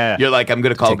 Okay. Yeah. You're like, I'm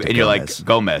going to call, Detective and you're Gomez. like,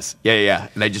 Gomez. Yeah.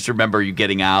 And I just remember you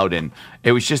getting out, and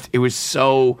it was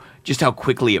so, just how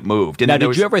quickly it moved. And Now, then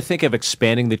did you ever think of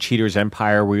expanding the cheaters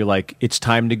empire where you're like, it's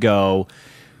time to go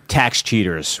tax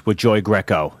cheaters with Joey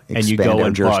Greco, and you Expand go our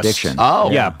and jurisdiction. bust?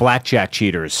 Oh. Yeah, blackjack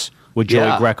cheaters with Joey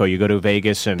Yeah. Greco. You go to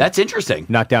Vegas and That's interesting.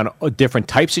 knock down different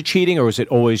types of cheating, or is it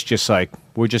always just like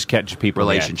we're just catching people in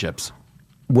the act? Relationships.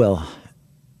 Well,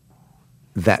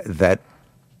 that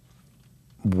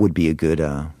would be a good.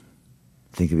 I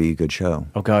think it'd be a good show.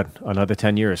 Oh God, another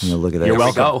 10 years. Look at that. You're Here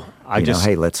we welcome. go. I just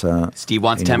hey, let's. Steve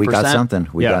wants We got 10%. something.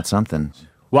 We Yeah. got something.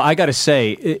 Well, I got to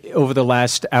say, over the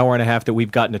last hour and a half that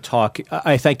we've gotten to talk,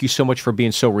 I thank you so much for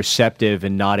being so receptive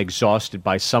and not exhausted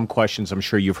by some questions I'm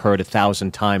sure you've heard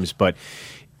 1,000 times. But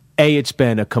A, it's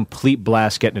been a complete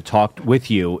blast getting to talk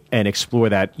with you and explore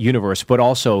that universe, but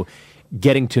also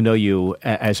getting to know you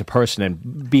as a person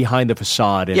and behind the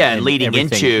facade. And leading everything,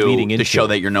 into the show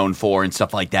that you're known for and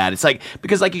stuff like that. It's like,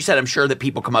 because like you said, I'm sure that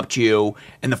people come up to you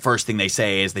and the first thing they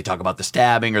say is they talk about the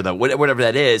stabbing or the whatever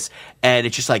that is. And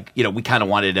it's just like, we kind of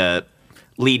wanted to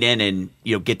lead in and,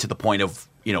 get to the point of,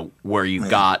 where you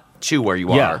got to where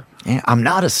you are. Yeah, I'm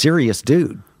not a serious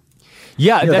dude.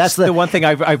 Yeah, that's the the one thing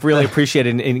I've really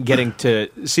appreciated in getting to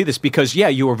see this because,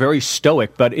 you were very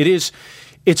stoic, but it's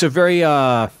a very,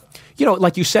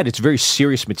 like you said, it's very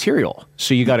serious material.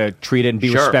 So you got to treat it and be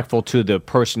Sure. respectful to the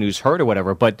person who's hurt or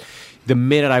whatever. But the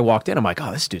minute I walked in, I'm like,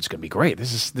 oh, this dude's going to be great.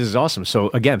 This is awesome. So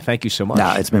again, thank you so much.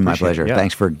 No, it's been my Appreciate it. pleasure. Yeah.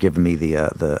 Thanks for giving me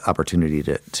the opportunity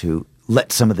to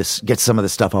get some of this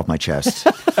stuff off my chest.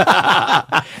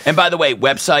 And by the way,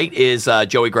 website is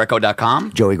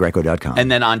joeygreco.com. JoeyGreco.com.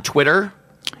 And then on Twitter,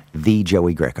 the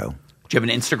Joey Greco. do you have an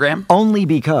Instagram? Only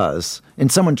because,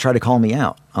 and someone tried to call me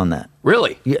out on that.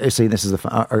 Really? Yeah, see, this is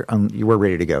you were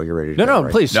ready to go. You're ready to go. No,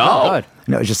 right? please. No. Oh, God.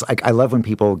 No, it's just like I love when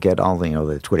people get all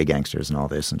the Twitter gangsters and all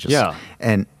this and just Yeah.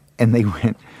 and they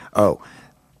went, oh,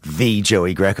 the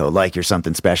Joey Greco, like you're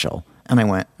something special, and I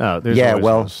went, Oh, there's yeah, always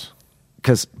well,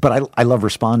 those. but I love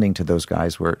responding to those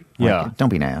guys where Yeah. don't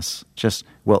be an ass, just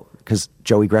because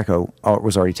Joey Greco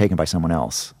was already taken by someone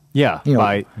else. Yeah, You know,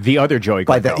 by the other Joey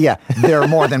By Greco. there are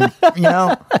more than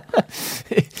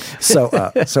So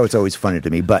it's always funny to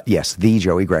me. But yes, the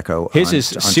Joey Greco. His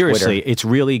on seriously, Twitter. it's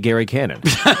really Gary Cannon.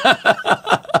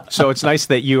 So it's nice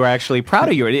that you are actually proud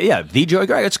of you. Yeah, the Joey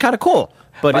Greco. It's kind of cool.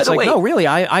 But By it's the like, way- no, really,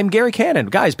 I'm Gary Cannon.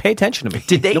 Guys, pay attention to me.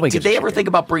 Did Nobody they gives a ever shit. think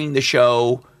about bringing the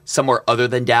show somewhere other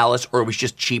than Dallas, or it was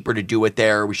just cheaper to do it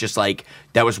there? It was just like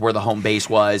that was where the home base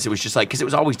was. It was just like because it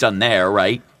was always done there,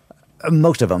 right?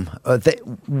 Most of them.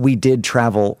 We did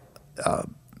travel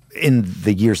in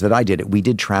the years that I did it. We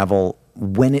did travel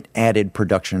when it added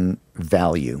production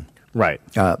value. Right.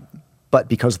 But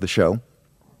because of the show,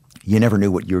 you never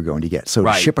knew what you were going to get. So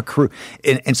Right. to ship a crew,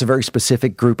 and it's a very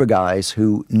specific group of guys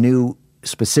who knew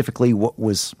specifically what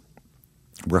was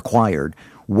required,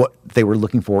 what they were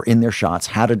looking for in their shots,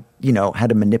 how to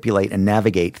manipulate and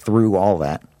navigate through all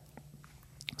that.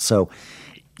 So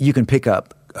you can pick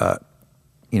up,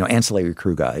 ancillary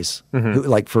crew guys who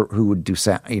would do,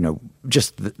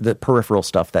 just the peripheral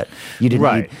stuff that you didn't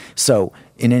Right. need. So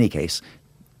in any case,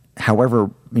 however,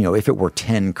 if it were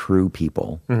 10 crew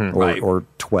people Right. or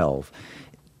 12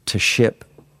 to ship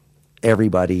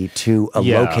everybody to a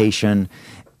Yeah. location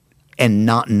and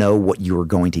not know what you were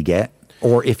going to get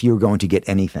or if you were going to get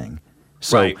anything.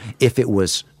 So Right. if it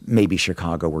was maybe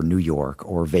Chicago or New York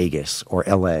or Vegas or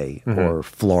LA or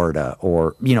Florida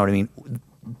or, you know what I mean,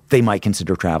 they might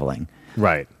consider traveling.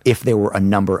 Right. If there were a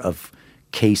number of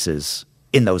cases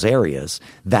in those areas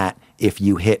that if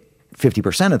you hit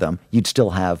 50% of them, you'd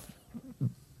still have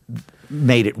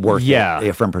made it worth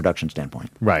it from a production standpoint.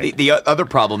 Right. The other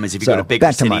problem is if you So, go to bigger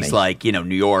back to cities money. like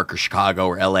New York or Chicago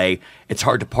or LA, it's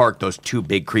hard to park those two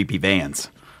big creepy vans.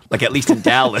 Like at least in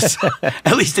Dallas,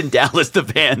 the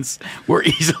vans were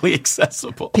easily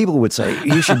accessible. People would say,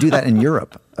 you should do that in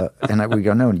Europe. And we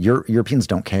go, no, Europeans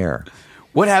don't care.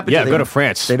 What happened? Yeah, to go the, to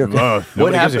France. They don't- Oh, What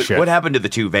nobody gives a happened? shit. What happened to the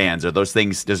two vans? Are those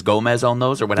things? Does Gomez own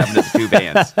those, or what happened to the two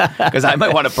vans? Because I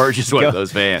might want to purchase one of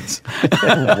those vans.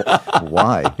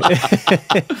 Why?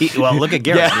 Well, look at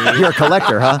Gary. Yeah. You're a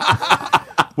collector, huh?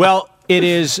 Well, it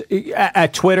is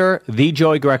at Twitter, the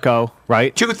Joey Greco,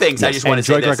 right? Two things I just want to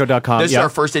say. JoeyGreco.com. This is our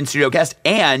first in studio guest,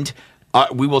 and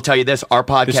we will tell you this: our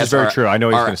podcasts This is very are, true. I know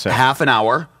what he's are gonna say. half an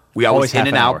hour. We always in half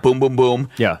and an out, hour. boom, boom, boom.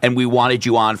 Yeah. And we wanted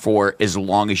you on for as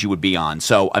long as you would be on.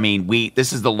 So, I mean,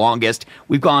 this is the longest.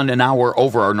 We've gone an hour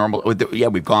over our normal. Yeah,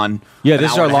 we've gone. Yeah, an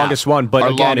this is hour our and a half. longest one, but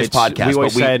our again, longest it's- podcast. we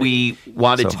always but said- we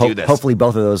wanted So to do this. hopefully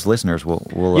both of those listeners will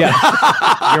Yeah.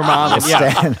 Your mom. will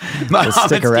Yeah. My will mom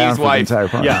stick and around Steve's for wife. the entire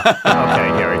podcast. Yeah.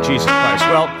 Okay, Gary. Jesus Christ.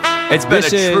 Well, It's been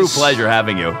this a true is- pleasure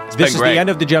having you. It's This been is great. the end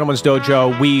of the Gentleman's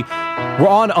Dojo. We were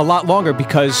on a lot longer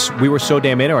because we were so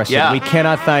damn interested. Yeah. We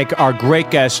cannot thank our great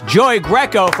guest, Joey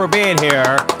Greco, for being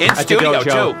here In at studio, the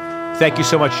Dojo. too. Thank you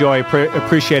so much, Joey.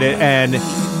 Appreciate it. And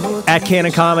at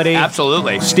Canon Comedy,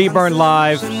 Absolutely. Steve Byrne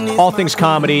Live, all things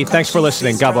comedy. Thanks for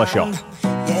listening. God bless you all.